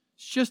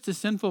 It's just as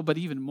sinful, but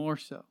even more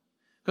so.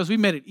 Because we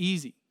made it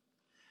easy.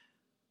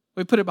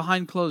 We put it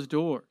behind closed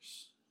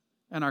doors.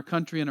 and our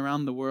country and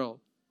around the world.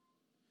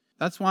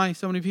 That's why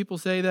so many people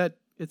say that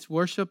it's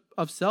worship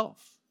of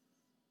self.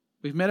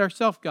 We've made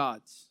ourselves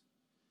gods.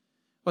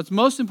 What's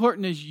most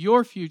important is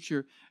your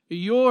future,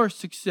 your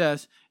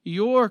success,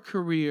 your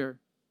career,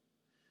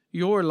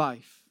 your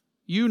life.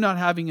 You not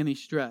having any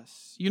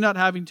stress. You not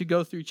having to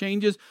go through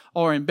changes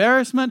or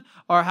embarrassment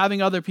or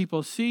having other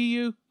people see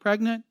you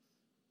pregnant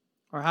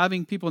or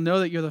having people know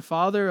that you're the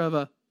father of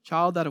a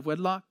child out of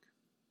wedlock.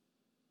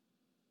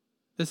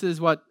 This is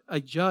what a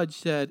judge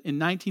said in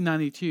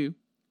 1992.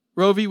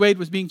 Roe v. Wade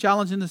was being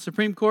challenged in the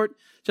Supreme Court.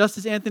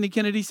 Justice Anthony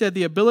Kennedy said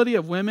the ability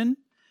of women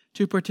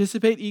to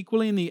participate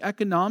equally in the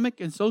economic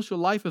and social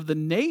life of the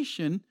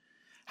nation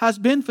has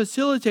been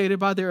facilitated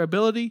by their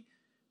ability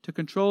to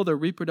control their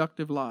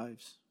reproductive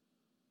lives.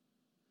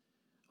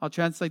 I'll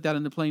translate that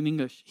into plain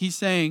English. He's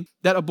saying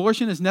that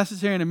abortion is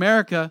necessary in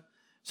America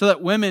so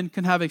that women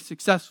can have a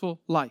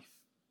successful life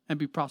and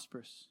be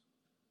prosperous.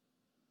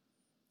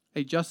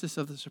 A justice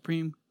of the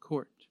Supreme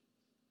Court.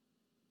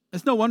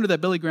 It's no wonder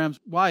that Billy Graham's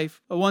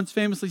wife once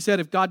famously said,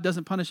 if God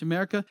doesn't punish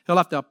America, he'll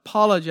have to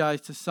apologize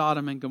to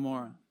Sodom and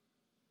Gomorrah.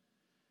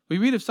 We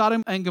read of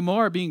Sodom and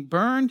Gomorrah being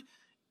burned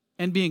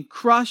and being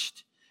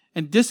crushed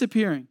and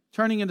disappearing,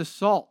 turning into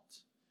salt.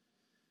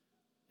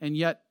 And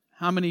yet,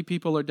 how many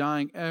people are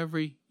dying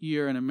every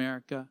year in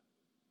America,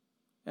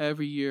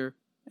 every year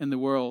in the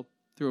world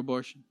through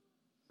abortion?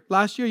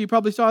 Last year, you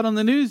probably saw it on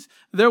the news.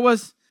 There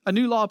was a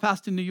new law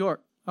passed in New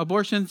York.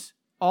 Abortions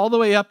all the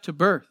way up to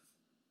birth.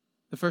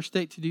 The first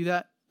state to do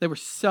that. They were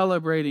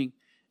celebrating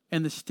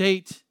in the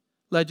state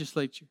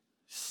legislature.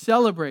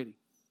 Celebrating.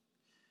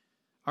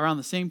 Around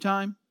the same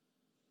time,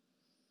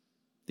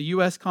 the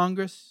U.S.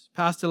 Congress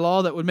passed a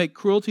law that would make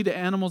cruelty to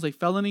animals a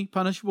felony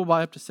punishable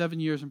by up to 7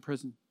 years in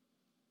prison.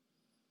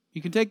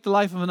 You can take the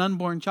life of an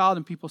unborn child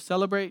and people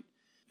celebrate.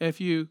 If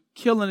you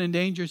kill an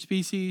endangered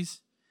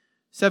species,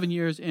 7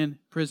 years in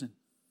prison.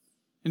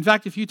 In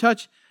fact, if you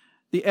touch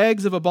the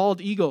eggs of a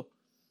bald eagle,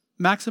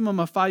 maximum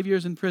of 5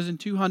 years in prison,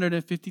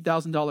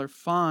 $250,000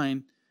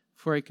 fine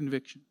for a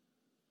conviction.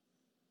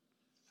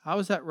 How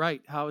is that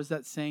right? How is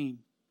that sane?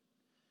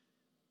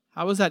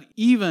 How is that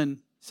even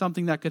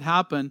something that could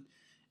happen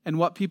in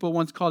what people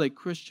once called a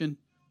Christian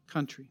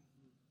country?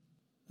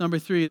 Number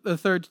 3, the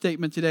third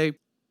statement today,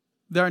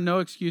 there are no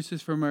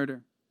excuses for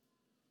murder.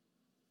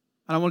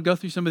 And I want to go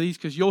through some of these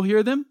because you'll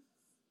hear them.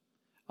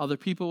 Other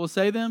people will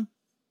say them.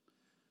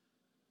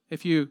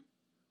 If you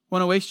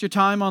want to waste your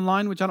time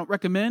online, which I don't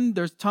recommend,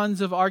 there's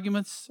tons of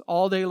arguments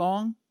all day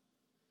long.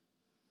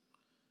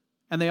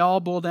 And they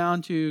all boil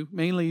down to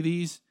mainly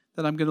these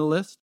that I'm going to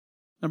list.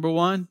 Number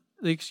 1,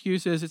 the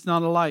excuse is it's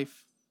not a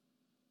life.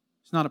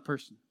 It's not a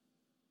person.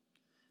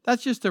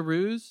 That's just a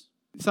ruse.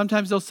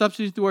 Sometimes they'll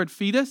substitute the word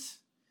fetus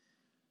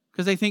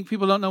because they think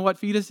people don't know what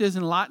fetus is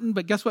in Latin.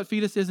 But guess what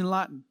fetus is in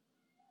Latin?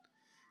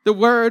 The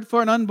word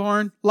for an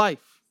unborn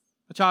life,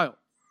 a child.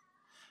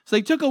 So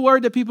they took a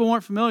word that people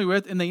weren't familiar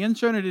with and they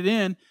inserted it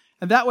in.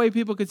 And that way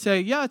people could say,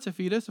 yeah, it's a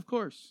fetus, of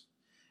course.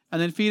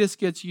 And then fetus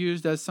gets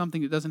used as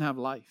something that doesn't have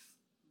life.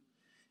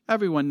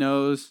 Everyone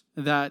knows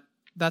that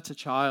that's a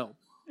child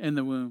in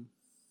the womb.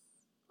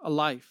 A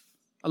life.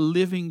 A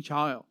living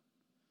child.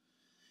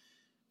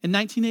 In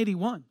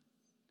 1981,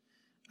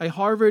 a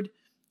Harvard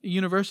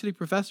University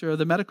professor of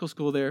the medical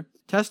school there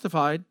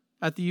testified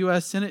at the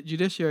U.S. Senate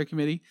Judiciary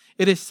Committee,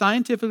 it is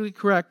scientifically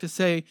correct to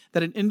say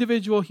that an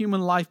individual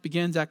human life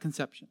begins at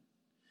conception,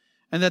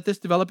 and that this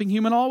developing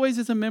human always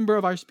is a member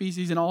of our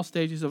species in all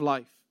stages of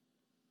life.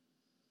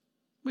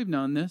 We've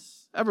known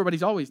this.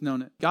 Everybody's always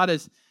known it. God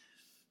has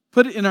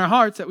put it in our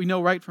hearts that we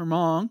know right from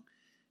wrong,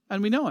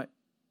 and we know it.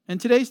 And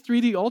today's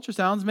 3D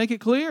ultrasounds make it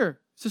clear.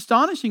 It's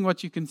astonishing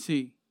what you can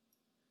see.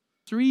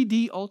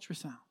 3D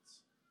ultrasounds.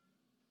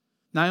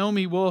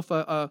 Naomi Wolf,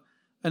 an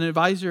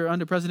advisor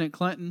under President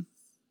Clinton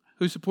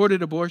who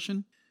supported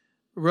abortion,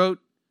 wrote,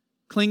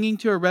 clinging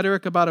to a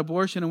rhetoric about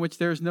abortion in which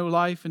there is no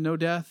life and no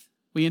death,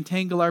 we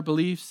entangle our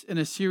beliefs in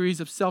a series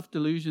of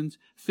self-delusions,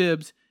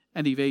 fibs,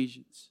 and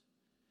evasions.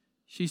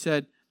 She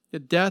said, the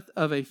death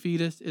of a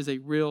fetus is a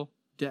real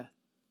death.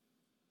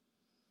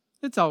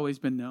 It's always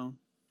been known.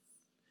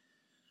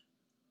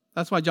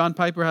 That's why John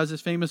Piper has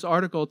this famous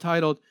article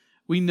titled,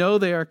 We Know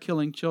They Are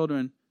Killing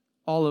Children.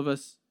 All of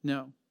us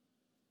know.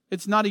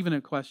 It's not even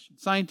a question.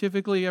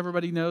 Scientifically,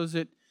 everybody knows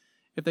it.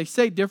 If they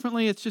say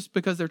differently, it's just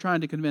because they're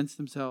trying to convince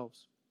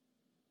themselves.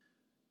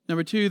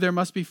 Number 2, there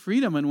must be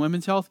freedom in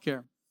women's health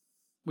care.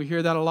 We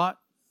hear that a lot,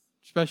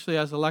 especially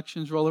as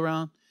elections roll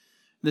around.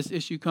 This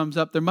issue comes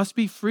up. There must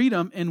be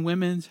freedom in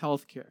women's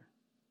health care.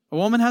 A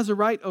woman has a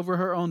right over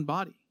her own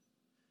body.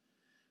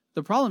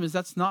 The problem is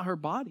that's not her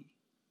body.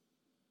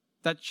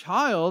 That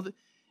child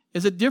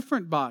is a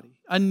different body,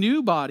 a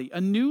new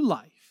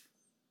life.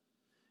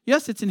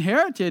 Yes, it's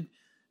inherited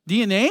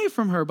DNA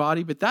from her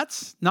body, but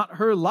that's not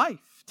her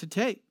life to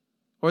take.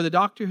 Or the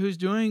doctor who's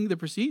doing the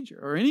procedure,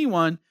 or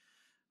anyone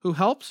who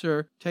helps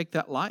her take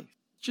that life.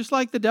 Just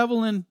like the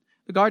devil in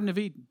the Garden of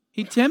Eden.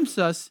 He tempts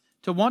us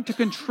to want to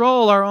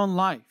control our own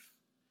life.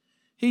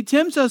 He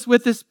tempts us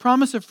with this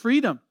promise of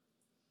freedom.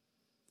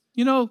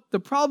 You know, the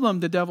problem,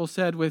 the devil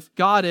said, with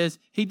God is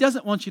he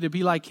doesn't want you to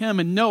be like him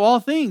and know all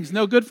things,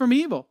 know good from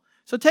evil.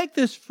 So take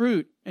this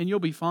fruit and you'll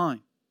be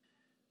fine.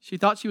 She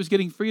thought she was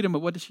getting freedom,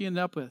 but what did she end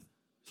up with?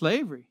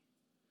 Slavery.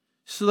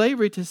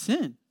 Slavery to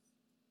sin.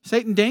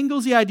 Satan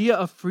dangles the idea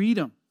of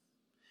freedom,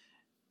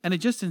 and it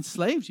just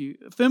enslaves you.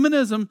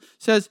 Feminism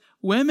says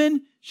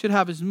women should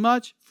have as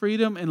much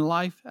freedom in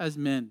life as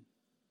men.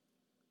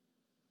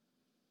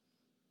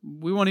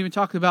 We won't even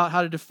talk about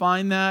how to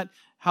define that,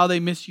 how they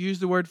misuse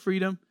the word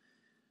freedom.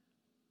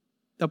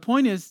 The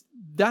point is,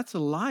 that's a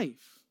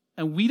life,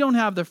 and we don't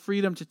have the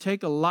freedom to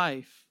take a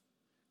life.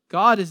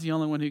 God is the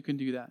only one who can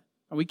do that.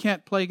 And we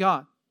can't play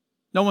God.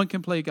 No one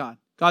can play God.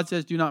 God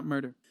says, do not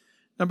murder.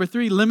 Number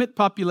 3, limit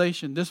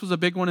population. This was a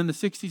big one in the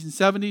 60s and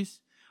 70s.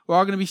 We're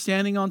all going to be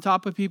standing on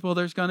top of people.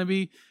 There's going to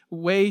be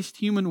waste,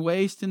 human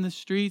waste in the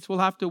streets. We'll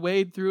have to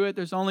wade through it.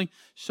 There's only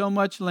so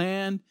much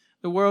land.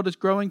 The world is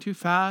growing too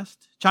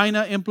fast.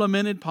 China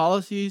implemented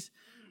policies.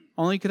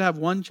 Only could have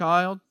one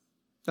child.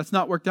 That's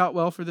not worked out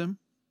well for them.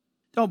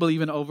 Don't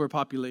believe in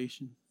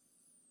overpopulation.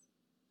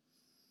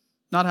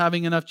 Not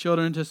having enough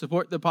children to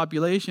support the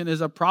population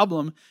is a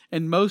problem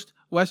in most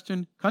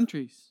Western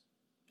countries.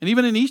 And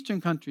even in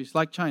Eastern countries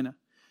like China.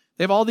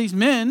 They have all these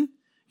men,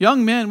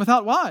 young men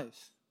without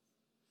wives.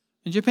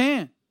 In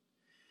Japan.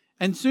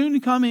 And soon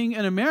coming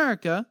in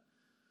America,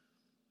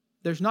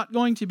 there's not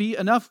going to be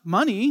enough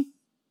money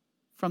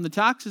from the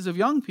taxes of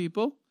young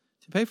people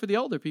to pay for the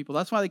older people.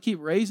 That's why they keep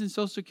raising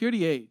Social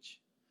Security age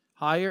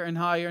higher and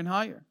higher and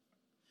higher.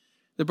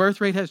 The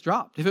birth rate has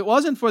dropped. If it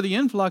wasn't for the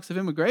influx of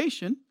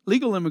immigration,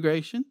 legal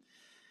immigration,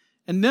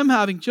 and them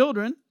having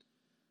children,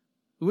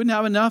 we wouldn't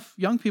have enough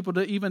young people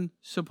to even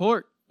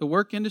support the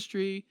work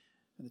industry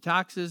and the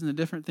taxes and the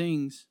different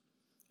things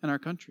in our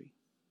country.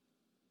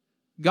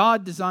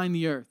 God designed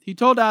the earth. He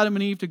told Adam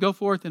and Eve to go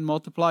forth and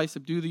multiply,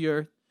 subdue the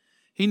earth.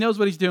 He knows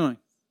what He's doing.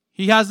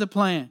 He has a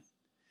plan.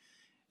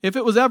 If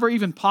it was ever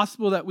even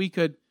possible that we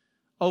could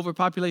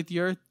overpopulate the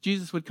earth,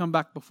 Jesus would come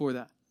back before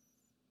that.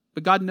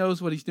 But God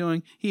knows what He's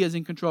doing. He is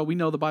in control. We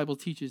know the Bible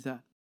teaches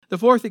that. The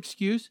 4th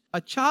excuse, a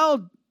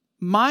child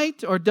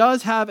might or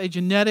does have a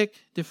genetic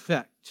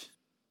defect,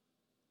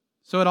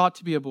 so it ought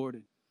to be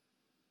aborted.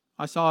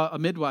 I saw a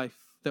midwife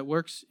that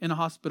works in a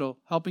hospital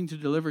helping to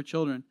deliver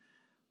children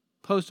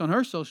post on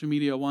her social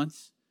media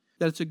once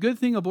that it's a good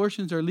thing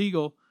abortions are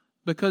legal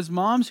because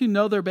moms who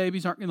know their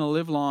babies aren't going to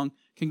live long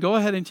can go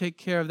ahead and take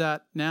care of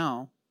that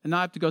now and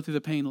not have to go through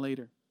the pain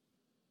later.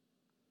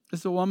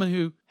 This is a woman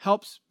who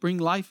helps bring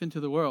life into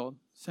the world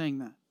saying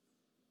that.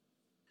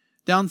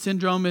 Down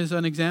syndrome is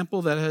an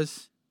example that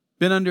has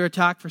been under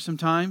attack for some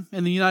time.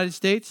 In the United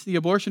States, the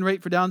abortion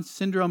rate for Down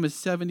syndrome is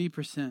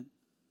 70%.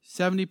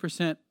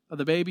 70% of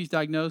the babies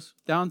diagnosed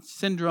with Down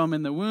syndrome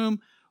in the womb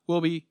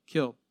will be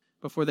killed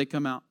before they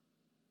come out.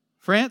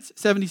 France,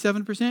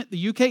 77%.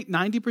 The UK,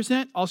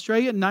 90%.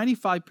 Australia,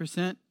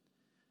 95%.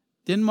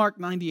 Denmark,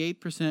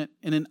 98%.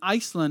 And in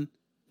Iceland,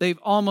 they've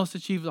almost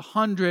achieved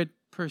 100%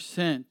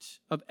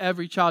 of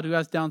every child who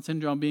has Down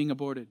syndrome being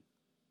aborted.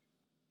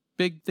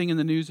 Big thing in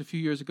the news a few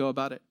years ago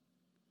about it.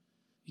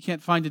 You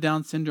can't find a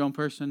Down syndrome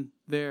person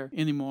there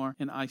anymore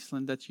in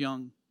Iceland that's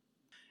young.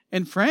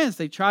 In France,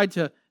 they tried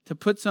to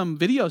put some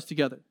videos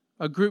together.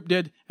 A group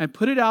did, and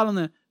put it out on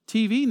the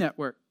TV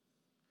network.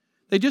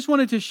 They just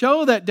wanted to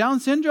show that Down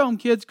syndrome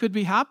kids could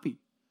be happy,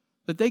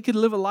 that they could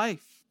live a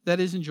life that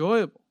is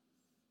enjoyable.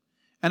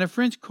 And a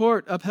French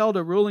court upheld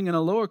a ruling in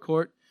a lower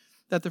court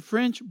that the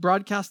French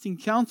Broadcasting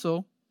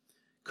Council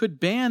could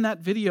ban that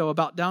video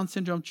about Down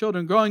syndrome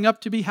children growing up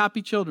to be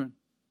happy children.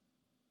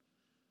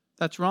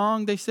 That's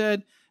wrong, they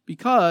said,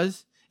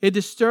 because it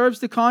disturbs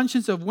the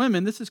conscience of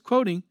women. This is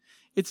quoting,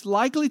 it's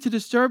likely to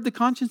disturb the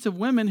conscience of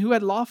women who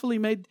had lawfully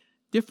made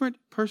different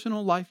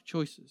personal life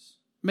choices.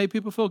 Made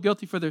people feel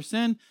guilty for their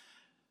sin.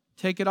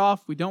 Take it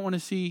off. We don't want to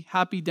see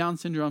happy Down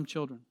syndrome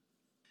children.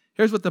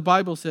 Here's what the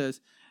Bible says.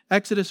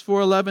 Exodus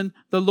 4:11,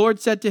 the Lord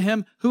said to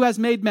him, who has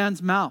made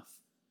man's mouth?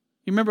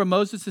 You remember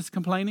Moses is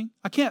complaining?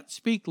 I can't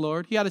speak,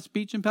 Lord. He had a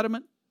speech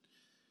impediment.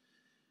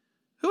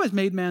 Who has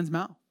made man's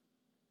mouth?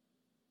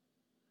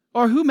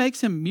 Or who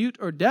makes him mute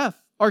or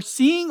deaf? Or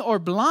seeing or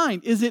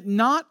blind? Is it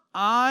not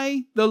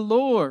I, the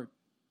Lord?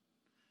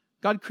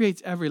 God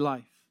creates every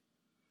life.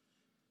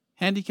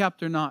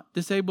 Handicapped or not,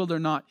 disabled or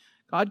not,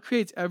 God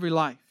creates every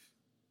life.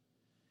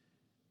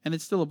 And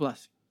it's still a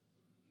blessing.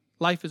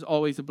 Life is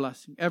always a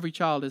blessing. Every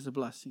child is a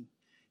blessing.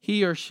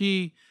 He or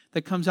she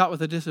that comes out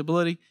with a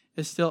disability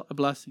is still a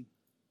blessing.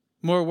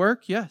 More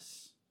work?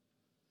 Yes.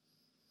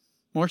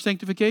 More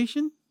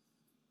sanctification?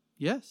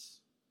 Yes.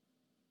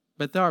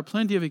 But there are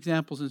plenty of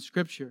examples in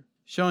Scripture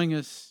showing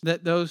us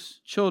that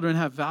those children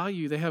have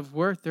value, they have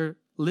worth, they're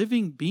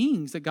living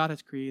beings that God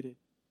has created.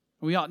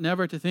 We ought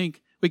never to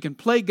think we can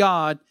play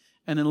God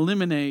and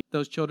eliminate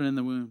those children in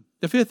the womb.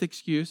 The fifth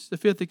excuse,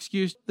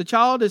 the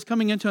child is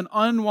coming into an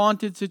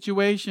unwanted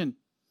situation.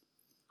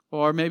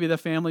 Or maybe the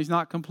family's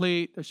not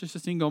complete. There's just a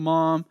single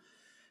mom.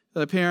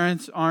 The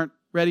parents aren't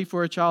ready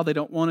for a child. They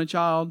don't want a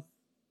child.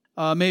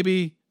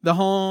 Maybe the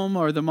home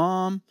or the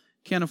mom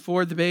can't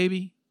afford the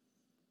baby.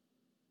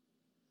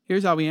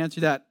 Here's how we answer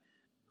that.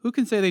 Who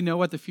can say they know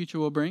what the future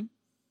will bring?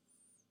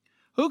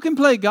 Who can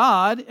play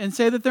God and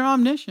say that they're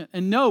omniscient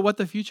and know what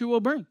the future will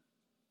bring?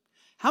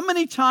 How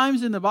many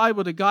times in the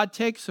Bible did God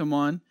take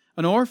someone,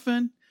 an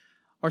orphan,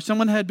 or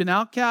someone who had been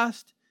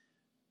outcast,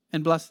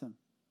 and bless them?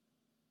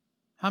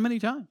 How many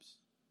times?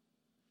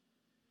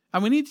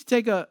 And we need to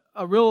take a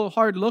real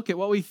hard look at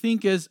what we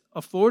think is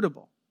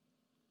affordable.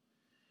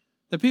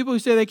 The people who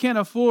say they can't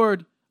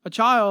afford a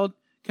child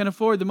can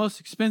afford the most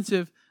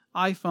expensive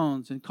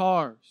iPhones and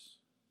cars,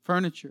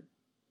 furniture,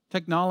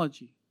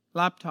 technology,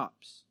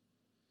 laptops.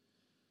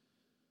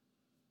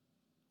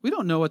 We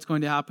don't know what's going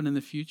to happen in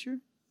the future.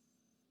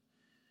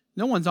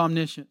 No one's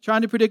omniscient.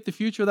 Trying to predict the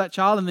future of that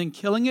child and then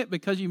killing it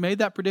because you made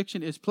that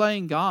prediction is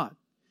playing God.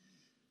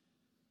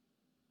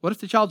 What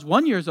if the child's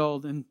 1 year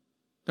old and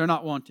they're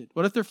not wanted?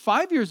 What if they're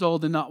 5 years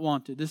old and not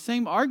wanted? The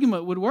same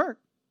argument would work.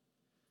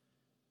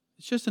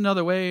 It's just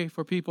another way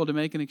for people to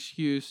make an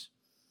excuse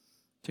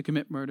to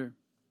commit murder.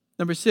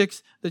 Number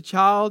 6, the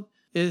child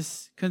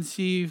is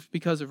conceived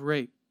because of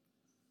rape.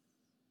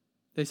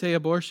 They say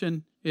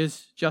abortion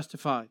is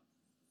justified.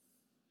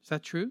 Is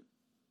that true?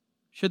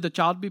 Should the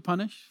child be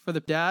punished for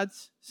the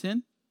dad's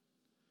sin?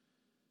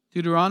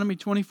 Deuteronomy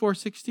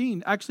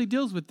 24:16 actually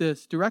deals with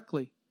this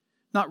directly.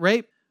 Not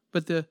rape,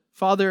 but the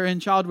father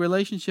and child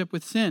relationship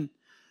with sin.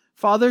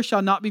 Fathers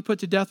shall not be put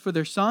to death for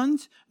their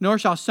sons, nor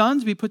shall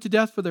sons be put to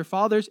death for their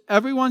fathers.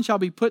 Everyone shall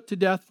be put to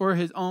death for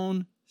his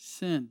own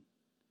sin.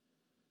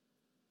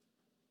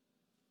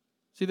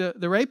 See,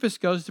 the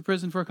rapist goes to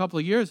prison for a couple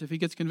of years if he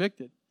gets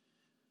convicted.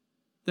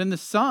 Then the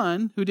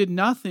son who did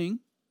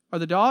nothing, or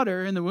the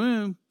daughter in the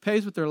womb,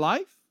 pays with their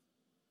life?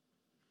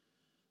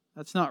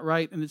 That's not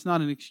right, and it's not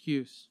an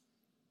excuse.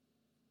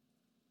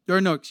 There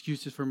are no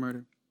excuses for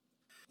murder.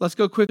 Let's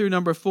go quick through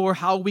number 4,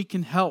 how we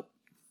can help.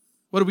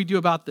 What do we do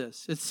about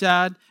this? It's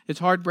sad. It's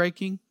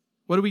heartbreaking.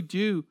 What do we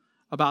do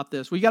about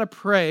this? We got to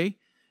pray.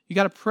 You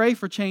got to pray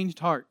for changed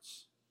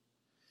hearts.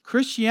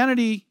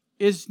 Christianity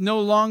is no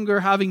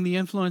longer having the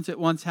influence it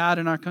once had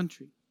in our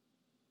country.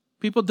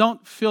 People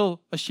don't feel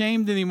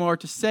ashamed anymore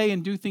to say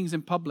and do things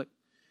in public.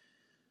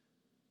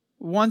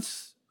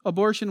 Once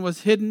abortion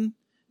was hidden,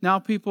 now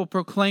people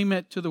proclaim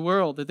it to the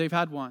world that they've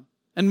had one,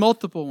 and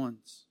multiple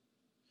ones.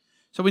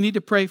 So we need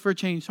to pray for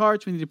changed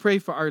hearts. We need to pray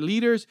for our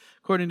leaders,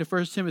 according to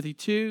 1 Timothy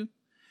 2.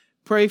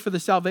 Pray for the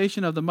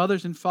salvation of the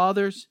mothers and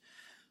fathers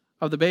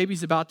of the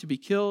babies about to be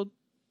killed.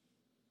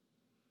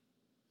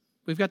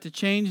 We've got to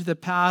change the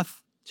path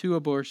to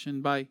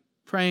abortion by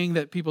praying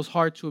that people's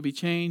hearts will be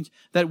changed,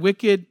 that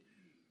wicked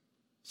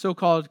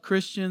so-called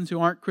Christians who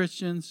aren't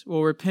Christians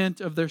will repent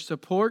of their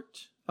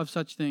support of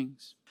such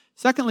things.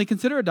 Secondly,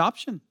 consider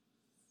adoption.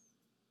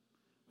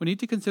 We need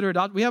to consider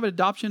adoption. We have an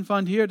adoption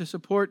fund here to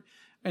support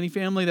any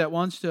family that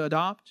wants to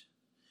adopt.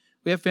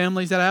 We have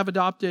families that have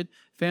adopted,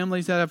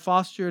 families that have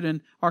fostered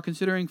and are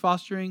considering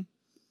fostering.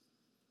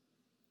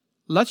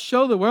 Let's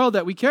show the world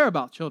that we care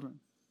about children.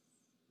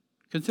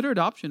 Consider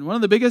adoption. One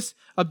of the biggest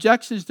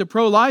objections to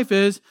pro-life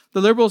is the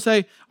liberals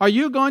say, "Are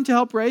you going to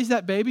help raise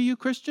that baby, you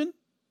Christian?"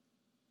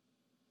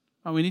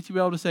 And we need to be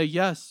able to say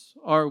yes,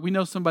 or we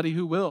know somebody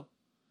who will,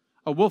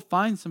 or we'll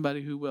find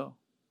somebody who will.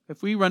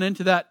 If we run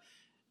into that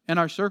in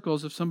our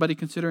circles of somebody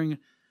considering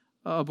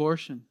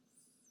abortion,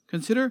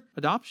 consider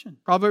adoption.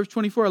 Proverbs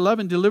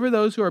 24:11, deliver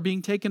those who are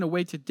being taken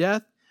away to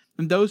death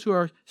and those who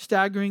are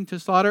staggering to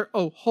slaughter.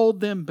 Oh,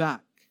 hold them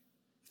back.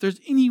 If there's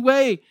any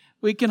way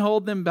we can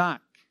hold them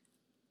back,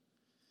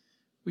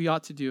 we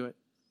ought to do it.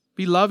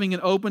 Be loving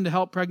and open to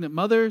help pregnant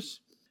mothers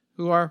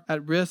who are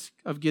at risk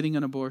of getting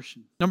an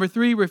abortion. Number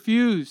 3,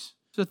 refuse.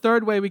 It's the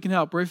third way we can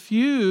help.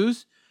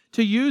 Refuse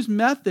to use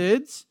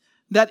methods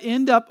that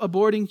end up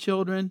aborting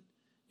children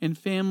in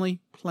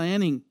family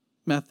planning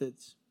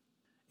methods.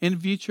 In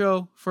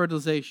vitro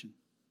fertilization.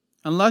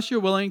 Unless you're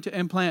willing to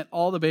implant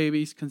all the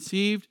babies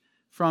conceived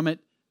from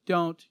it,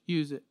 don't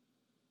use it.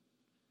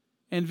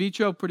 In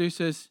vitro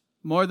produces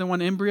more than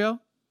one embryo,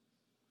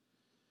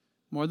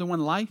 more than one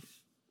life.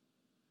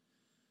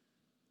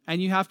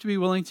 And you have to be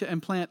willing to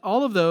implant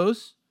all of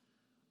those,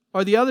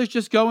 or the others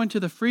just go into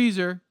the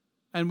freezer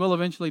and will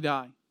eventually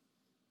die.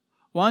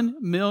 1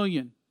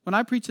 million. When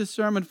I preached this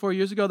sermon 4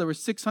 years ago, there were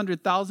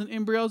 600,000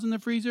 embryos in the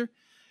freezer.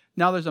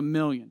 Now there's 1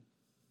 million.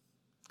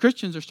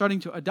 Christians are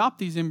starting to adopt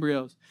these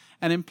embryos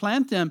and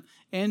implant them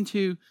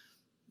into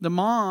the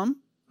mom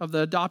of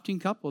the adopting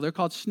couple. They're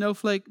called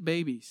snowflake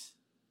babies.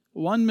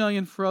 1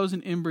 million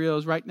frozen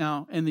embryos right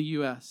now in the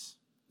U.S.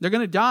 They're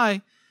going to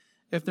die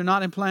if they're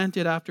not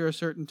implanted after a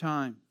certain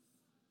time.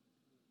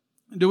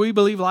 Do we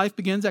believe life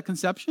begins at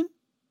conception?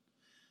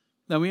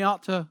 Then we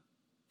ought to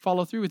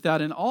follow through with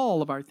that in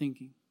all of our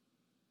thinking.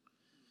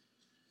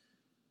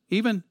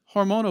 Even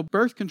hormonal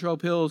birth control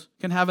pills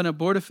can have an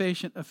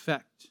abortifacient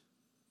effect.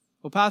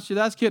 Well, Pastor,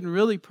 that's getting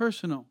really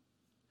personal.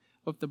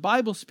 Well, if the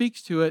Bible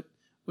speaks to it,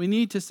 we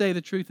need to say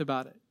the truth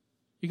about it.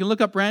 You can look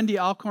up Randy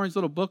Alcorn's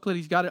little booklet.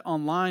 He's got it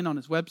online on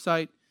his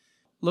website.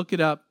 Look it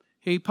up.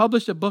 He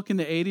published a book in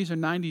the 80s or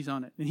 90s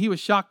on it, and he was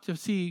shocked to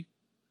see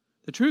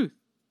the truth.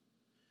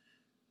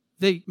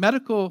 The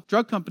medical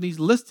drug companies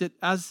list it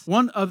as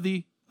one of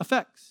the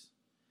effects.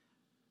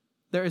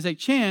 There is a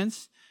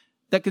chance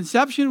that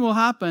conception will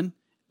happen,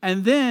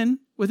 and then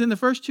within the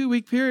first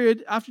 2-week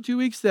period, after 2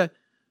 weeks, the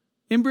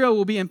embryo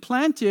will be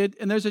implanted,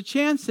 and there's a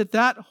chance that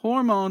that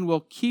hormone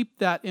will keep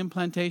that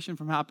implantation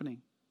from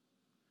happening,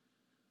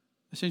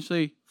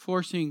 essentially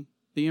forcing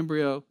the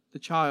embryo, the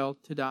child,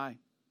 to die.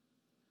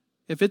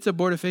 If it's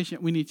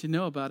abortifacient, we need to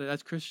know about it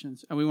as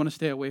Christians, and we want to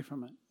stay away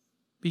from it.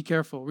 Be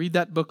careful. Read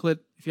that booklet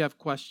if you have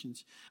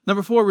questions.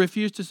 Number 4,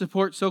 refuse to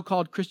support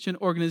so-called Christian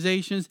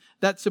organizations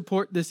that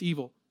support this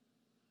evil.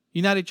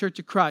 United Church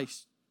of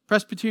Christ,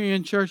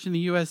 Presbyterian Church in the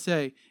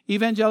USA,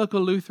 Evangelical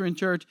Lutheran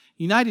Church,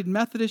 United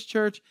Methodist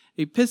Church,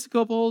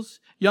 Episcopals,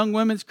 Young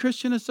Women's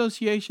Christian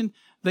Association,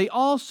 they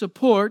all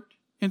support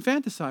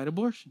infanticide,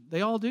 abortion.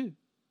 They all do.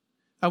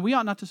 And we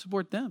ought not to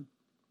support them.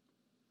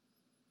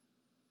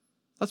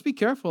 Let's be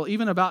careful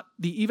even about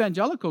the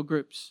evangelical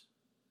groups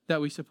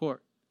that we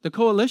support, the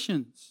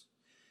coalitions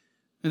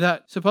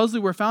that supposedly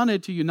were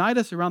founded to unite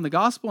us around the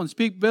gospel and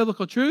speak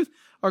biblical truth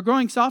are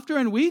growing softer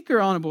and weaker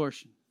on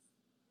abortion.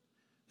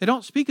 They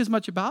don't speak as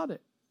much about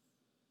it.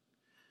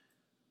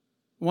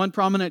 One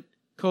prominent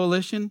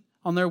coalition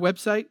on their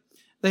website,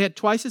 they had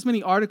twice as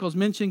many articles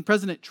mentioning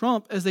President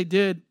Trump as they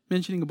did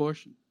mentioning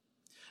abortion.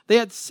 They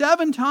had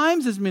 7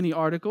 times as many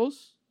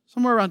articles,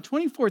 somewhere around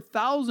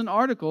 24,000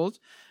 articles,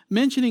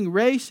 mentioning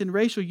race and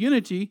racial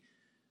unity,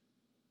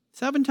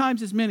 7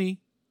 times as many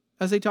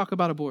as they talk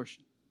about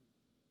abortion.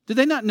 Did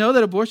they not know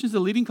that abortion is the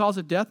leading cause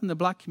of death in the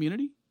black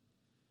community?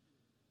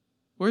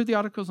 Where are the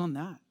articles on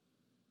that?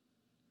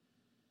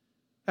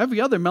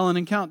 Every other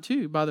melanin count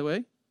too, by the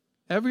way.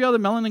 Every other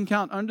melanin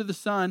count under the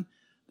sun,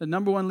 the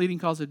number 1 leading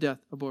cause of death,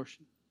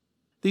 abortion.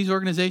 These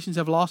organizations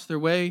have lost their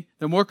way.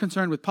 They're more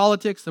concerned with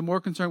politics. They're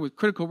more concerned with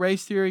critical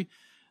race theory.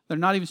 They're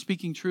not even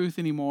speaking truth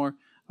anymore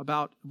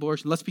about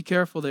abortion. Let's be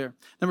careful there.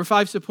 Number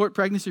 5, support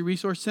pregnancy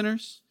resource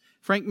centers.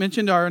 Frank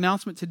mentioned our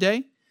announcement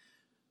today.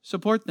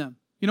 Support them.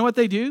 You know what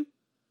they do?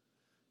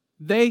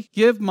 They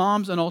give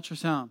moms an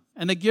ultrasound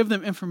and they give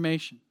them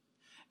information.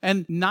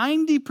 And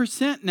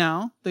 90%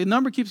 now, the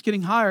number keeps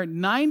getting higher,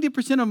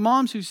 90% of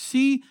moms who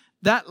see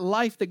that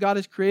life that God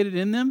has created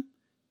in them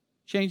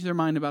change their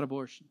mind about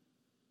abortion.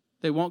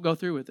 They won't go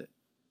through with it.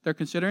 They're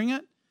considering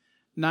it.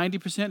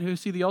 90% who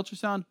see the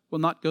ultrasound will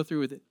not go through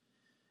with it.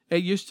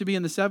 It used to be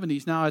in the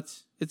 70s. Now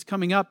it's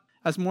coming up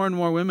as more and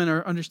more women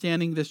are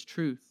understanding this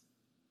truth.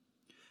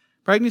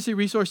 Pregnancy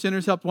resource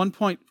centers helped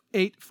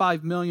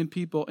 1.85 million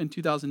people in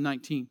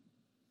 2019.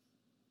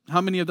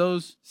 How many of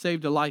those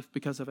saved a life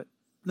because of it?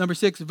 Number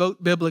 6,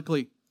 vote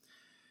biblically.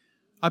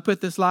 I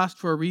put this last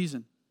for a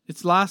reason.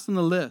 It's last on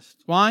the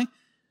list. Why?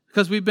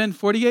 Because we've been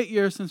 48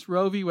 years since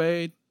Roe v.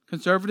 Wade.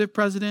 Conservative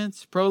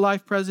presidents,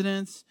 pro-life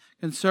presidents,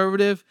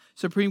 conservative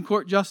Supreme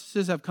Court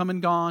justices have come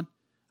and gone,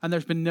 and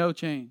there's been no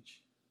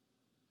change.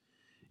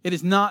 It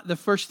is not the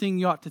first thing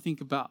you ought to think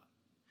about.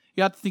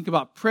 You ought to think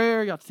about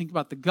prayer. You ought to think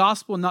about the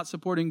gospel, not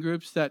supporting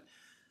groups that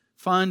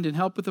fund and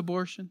help with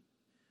abortion.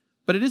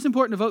 But it is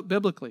important to vote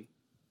biblically.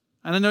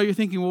 And I know you're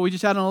thinking, well, we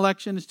just had an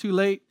election. It's too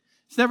late.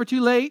 It's never too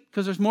late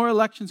because there's more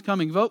elections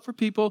coming. Vote for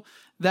people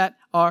that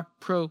are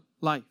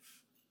pro-life.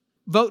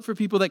 Vote for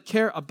people that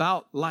care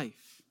about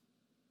life.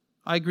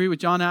 I agree with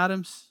John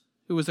Adams,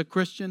 who was a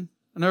Christian,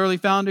 an early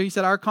founder. He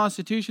said, our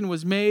Constitution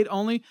was made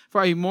only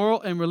for a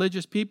moral and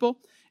religious people.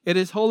 It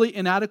is wholly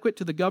inadequate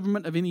to the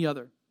government of any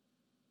other.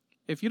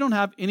 If you don't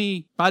have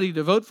anybody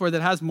to vote for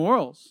that has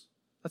morals,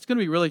 that's going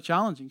to be really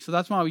challenging. So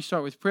that's why we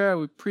start with prayer,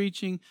 with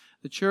preaching,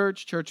 the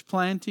church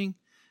planting.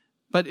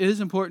 But it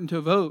is important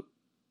to vote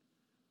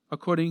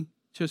according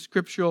to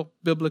scriptural,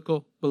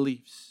 biblical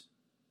beliefs.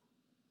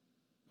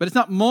 But it's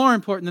not more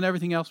important than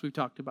everything else we've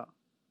talked about.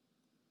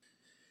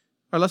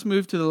 All right, let's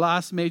move to the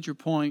last major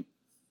point.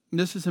 And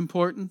this is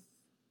important.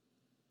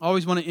 I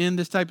always want to end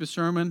this type of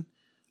sermon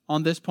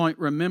on this point.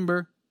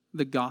 Remember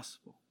the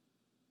gospel.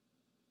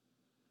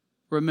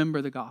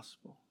 Remember the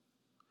gospel.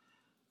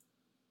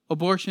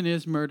 Abortion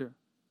is murder.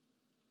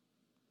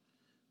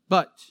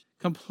 But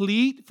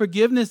complete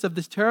forgiveness of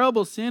this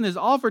terrible sin is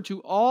offered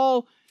to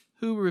all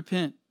who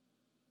repent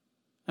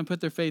and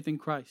put their faith in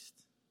Christ.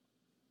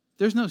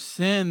 There's no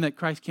sin that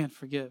Christ can't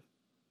forgive.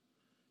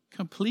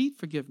 Complete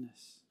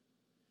forgiveness.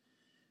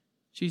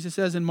 Jesus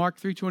says in Mark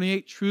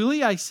 3:28,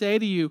 truly I say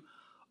to you,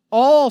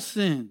 all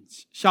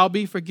sins shall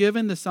be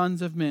forgiven the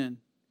sons of men,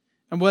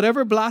 and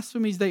whatever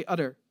blasphemies they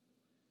utter.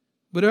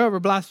 Whatever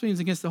blasphemes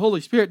against the Holy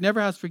Spirit never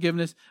has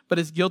forgiveness, but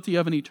is guilty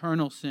of an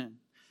eternal sin.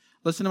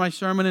 Listen to my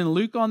sermon in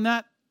Luke on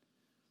that.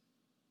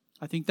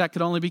 I think that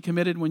could only be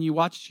committed when you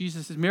watch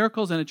Jesus'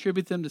 miracles and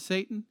attribute them to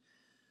Satan.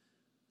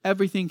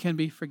 Everything can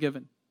be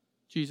forgiven,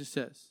 Jesus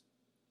says.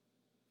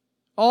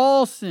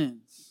 All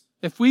sins.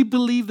 If we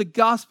believe the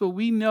gospel,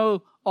 we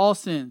know all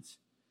sins.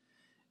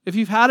 If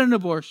you've had an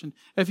abortion,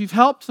 if you've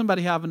helped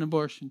somebody have an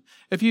abortion,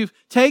 if you've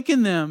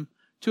taken them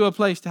to a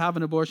place to have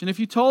an abortion, if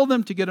you told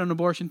them to get an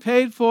abortion,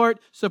 paid for it,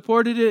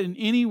 supported it in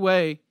any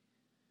way,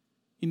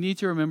 you need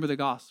to remember the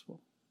gospel.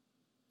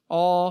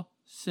 All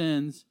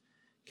sins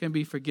can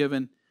be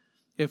forgiven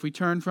if we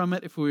turn from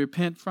it, if we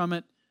repent from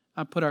it,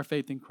 and put our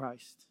faith in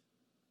Christ.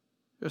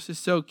 This is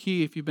so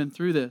key if you've been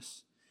through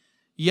this.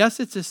 Yes,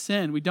 it's a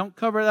sin. We don't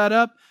cover that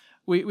up.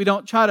 We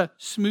don't try to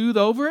smooth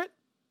over it.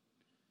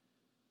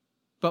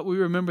 But we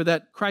remember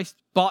that Christ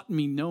bought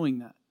me knowing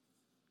that.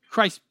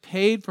 Christ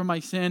paid for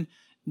my sin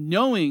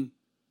knowing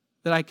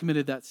that I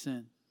committed that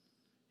sin.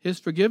 His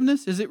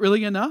forgiveness, is it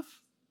really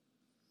enough?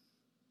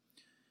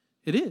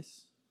 It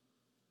is.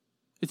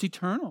 It's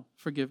eternal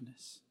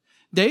forgiveness.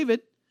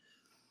 David,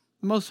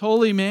 the most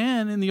holy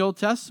man in the Old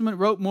Testament,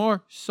 wrote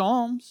more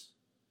Psalms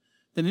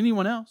than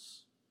anyone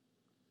else.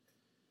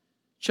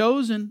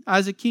 Chosen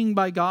as a king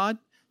by God,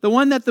 the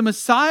one that the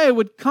Messiah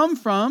would come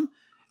from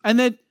and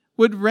that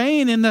would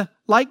reign in the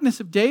likeness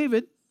of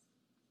David.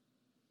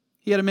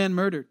 He had a man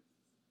murdered.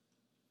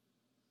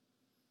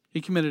 He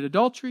committed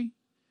adultery,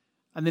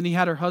 and then he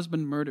had her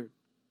husband murdered.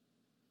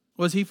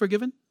 Was he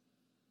forgiven?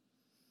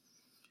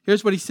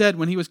 Here's what he said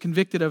when he was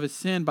convicted of his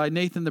sin by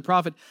Nathan the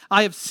prophet.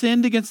 I have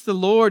sinned against the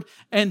Lord.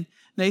 And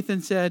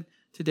Nathan said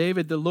to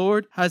David, the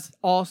Lord has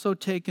also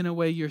taken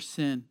away your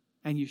sin,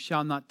 and you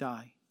shall not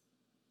die.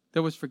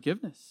 There was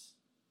forgiveness.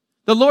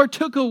 The Lord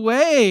took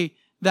away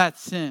that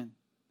sin.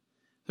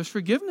 There's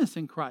forgiveness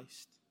in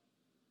Christ.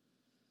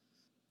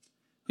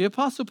 The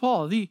Apostle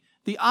Paul, the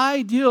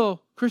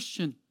ideal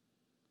Christian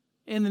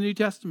in the New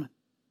Testament,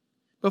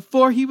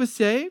 before he was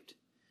saved,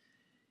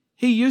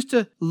 he used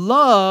to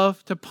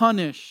love to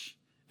punish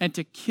and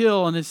to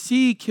kill, and to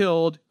see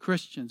killed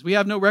Christians. We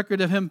have no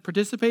record of him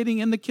participating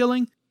in the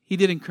killing. He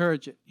did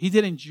encourage it. He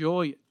did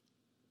enjoy it.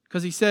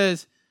 Because he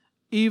says,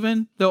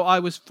 even though I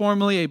was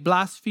formerly a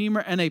blasphemer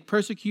and a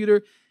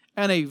persecutor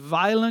and a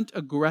violent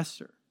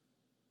aggressor.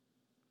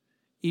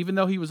 Even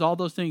though he was all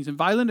those things. And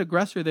violent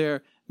aggressor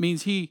there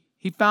means he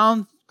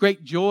found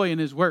great joy in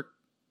his work.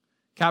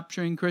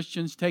 Capturing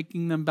Christians,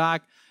 taking them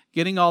back,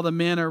 getting all the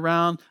men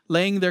around,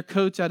 laying their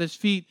coats at his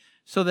feet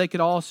so they could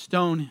all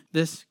stone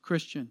this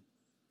Christian.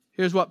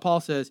 Here's what Paul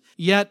says.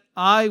 Yet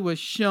I was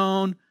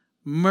shown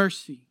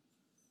mercy.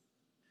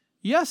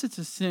 Yes, it's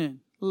a sin.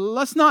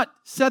 Let's not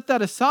set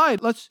that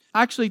aside. Let's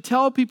actually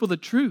tell people the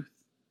truth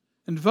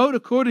and vote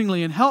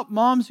accordingly and help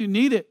moms who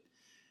need it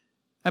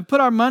and put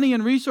our money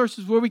and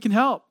resources where we can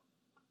help.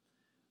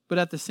 But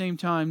at the same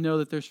time, know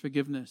that there's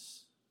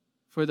forgiveness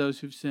for those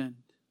who've sinned.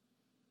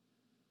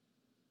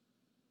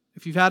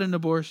 If you've had an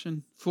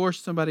abortion,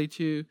 forced somebody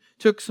to,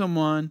 took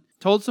someone,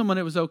 told someone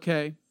it was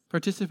okay,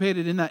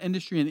 participated in that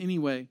industry in any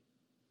way,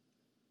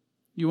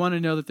 you want to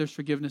know that there's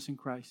forgiveness in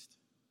Christ.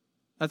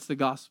 That's the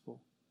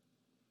gospel.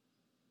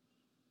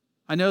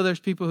 I know there's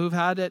people who've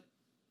had it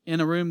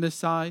in a room this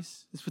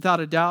size. It's without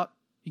a doubt.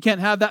 You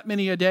can't have that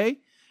many a day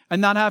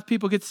and not have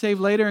people get saved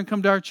later and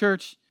come to our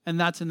church, and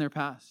that's in their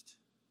past.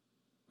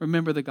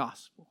 Remember the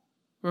gospel.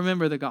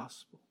 Remember the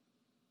gospel.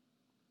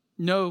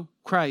 Know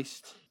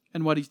Christ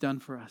and what He's done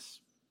for us.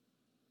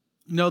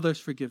 Know there's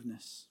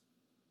forgiveness.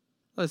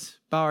 Let's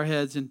bow our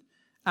heads and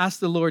ask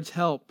the Lord's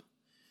help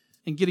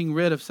in getting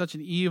rid of such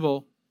an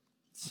evil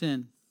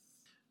sin.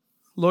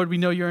 Lord, we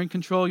know You're in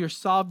control. You're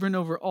sovereign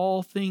over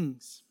all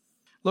things.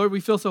 Lord,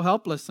 we feel so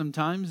helpless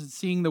sometimes in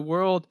seeing the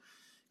world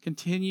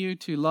continue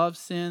to love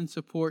sin,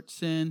 support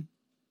sin.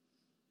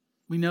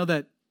 We know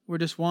that we're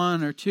just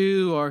one or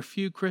two or a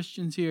few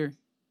Christians here.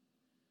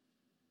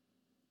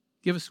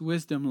 Give us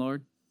wisdom,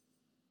 Lord.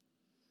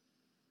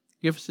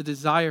 Give us a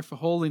desire for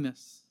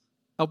holiness.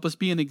 Help us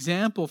be an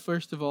example,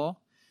 first of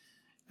all,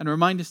 and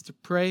remind us to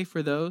pray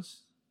for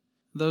those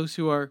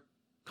who are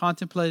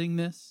contemplating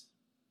this,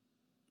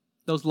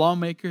 those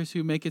lawmakers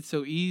who make it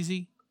so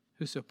easy,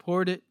 who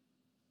support it,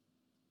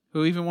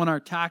 who even want our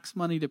tax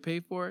money to pay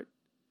for it.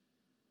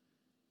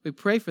 We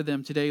pray for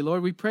them today,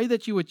 Lord. We pray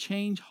that You would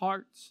change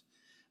hearts,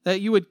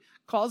 that You would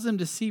cause them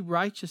to see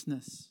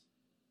righteousness.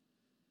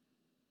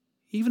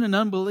 Even an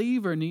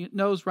unbeliever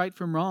knows right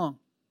from wrong.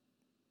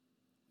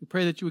 We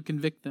pray that You would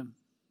convict them.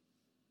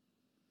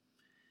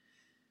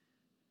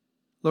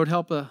 Lord,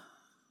 help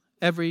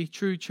every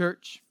true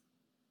church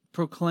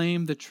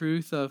proclaim the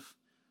truth of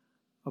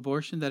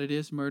abortion, that it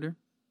is murder.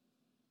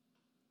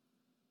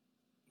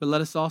 But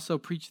let us also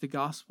preach the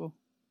gospel.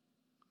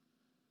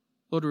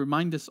 Lord,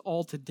 remind us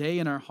all today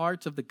in our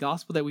hearts of the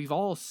gospel that we've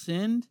all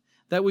sinned,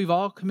 that we've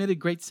all committed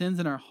great sins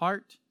in our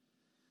heart.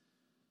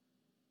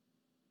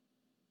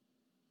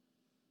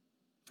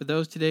 For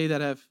those today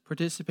that have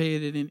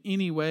participated in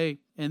any way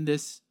in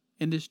this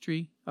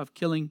industry of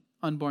killing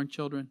unborn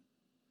children,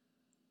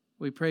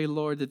 we pray,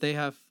 Lord, that they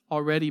have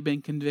already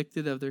been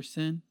convicted of their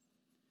sin.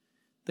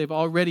 They've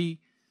already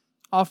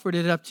offered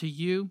it up to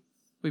You.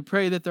 We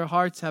pray that their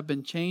hearts have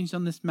been changed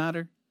on this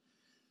matter.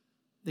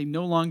 They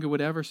no longer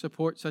would ever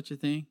support such a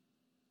thing.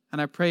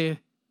 And I pray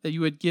that You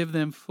would give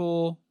them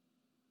full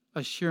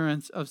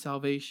assurance of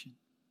salvation,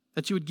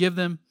 that You would give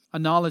them a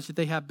knowledge that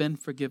they have been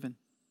forgiven.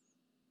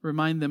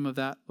 Remind them of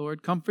that,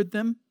 Lord. Comfort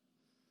them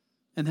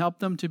and help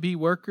them to be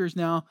workers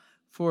now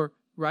for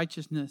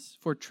righteousness,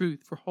 for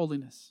truth, for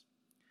holiness.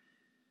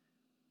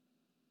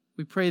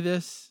 We pray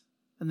this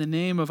in the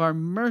name of our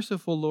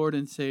merciful Lord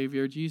and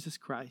Savior, Jesus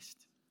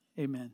Christ. Amen.